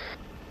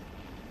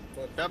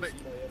 But Damn you it.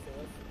 see my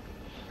SOS?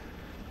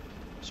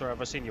 Sorry,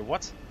 have I seen you?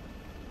 What?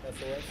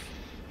 SOS?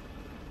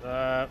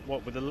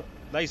 What, with the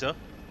laser?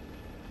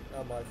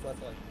 Oh, my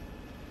flashlight.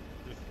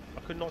 I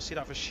could not see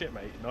that for shit,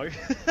 mate. No.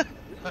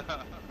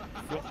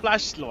 Your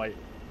flashlight?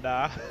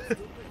 Nah. Stupid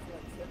for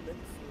like 10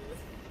 minutes,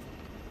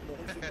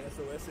 launching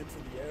SOS into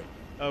the air.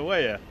 Oh,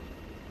 were ya?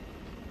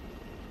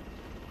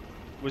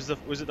 Was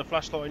it the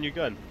flashlight on your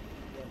gun?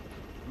 Yeah.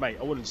 Mate,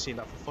 I wouldn't have seen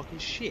that for fucking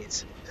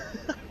shit.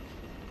 Don't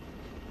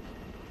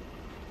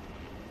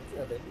you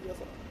have envy or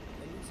something?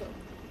 Envy something?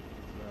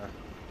 Nah.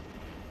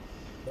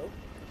 No?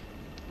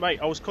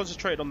 Mate, I was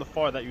concentrated on the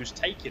fire that you was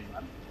taking,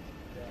 man.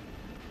 Yeah.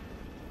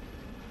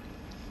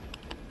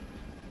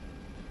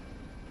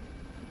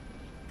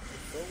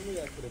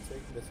 Normally I could have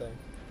taken the tank.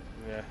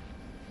 Yeah.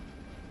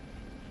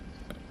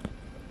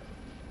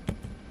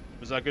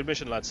 Was that a good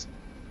mission, lads?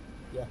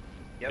 Yeah.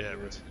 Yep. Yeah,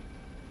 good. Just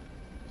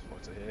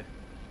wanted to hear.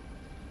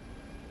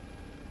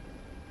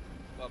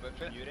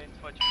 Your end,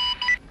 Fudge.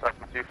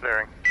 Titan 2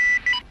 flaring.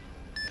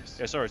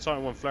 Yeah, sorry,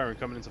 Titan 1 flaring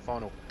coming into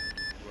final.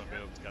 You won't be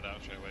able to get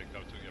out straight away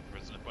because I took your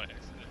prisoner by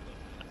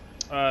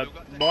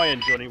accident. My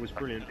end, Johnny, was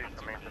brilliant. I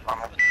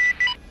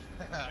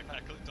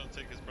clicked on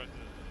take his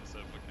president so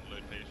fucking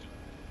load patient.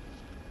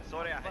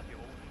 Sorry I had you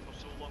holding for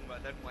so long, but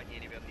I didn't want you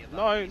anywhere near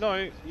that.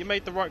 No, you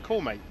made the right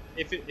call, mate.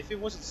 If it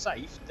wasn't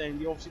safe, then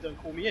you obviously don't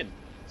call me in.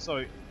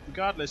 So,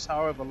 regardless,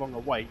 however long I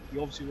wait,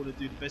 you obviously want to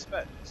do the best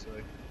bet. So,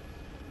 I'm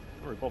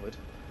not really bothered.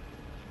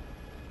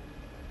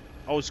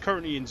 I was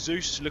currently in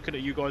Zeus, looking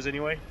at you guys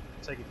anyway,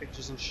 taking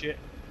pictures and shit.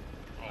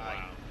 Oh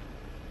wow.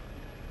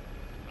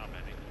 How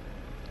many?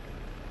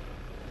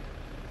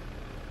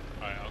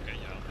 Alright, I'll get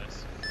you on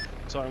this.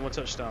 Titan 1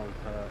 touchdown,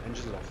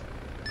 engines off.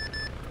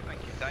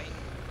 Thank you, Titan.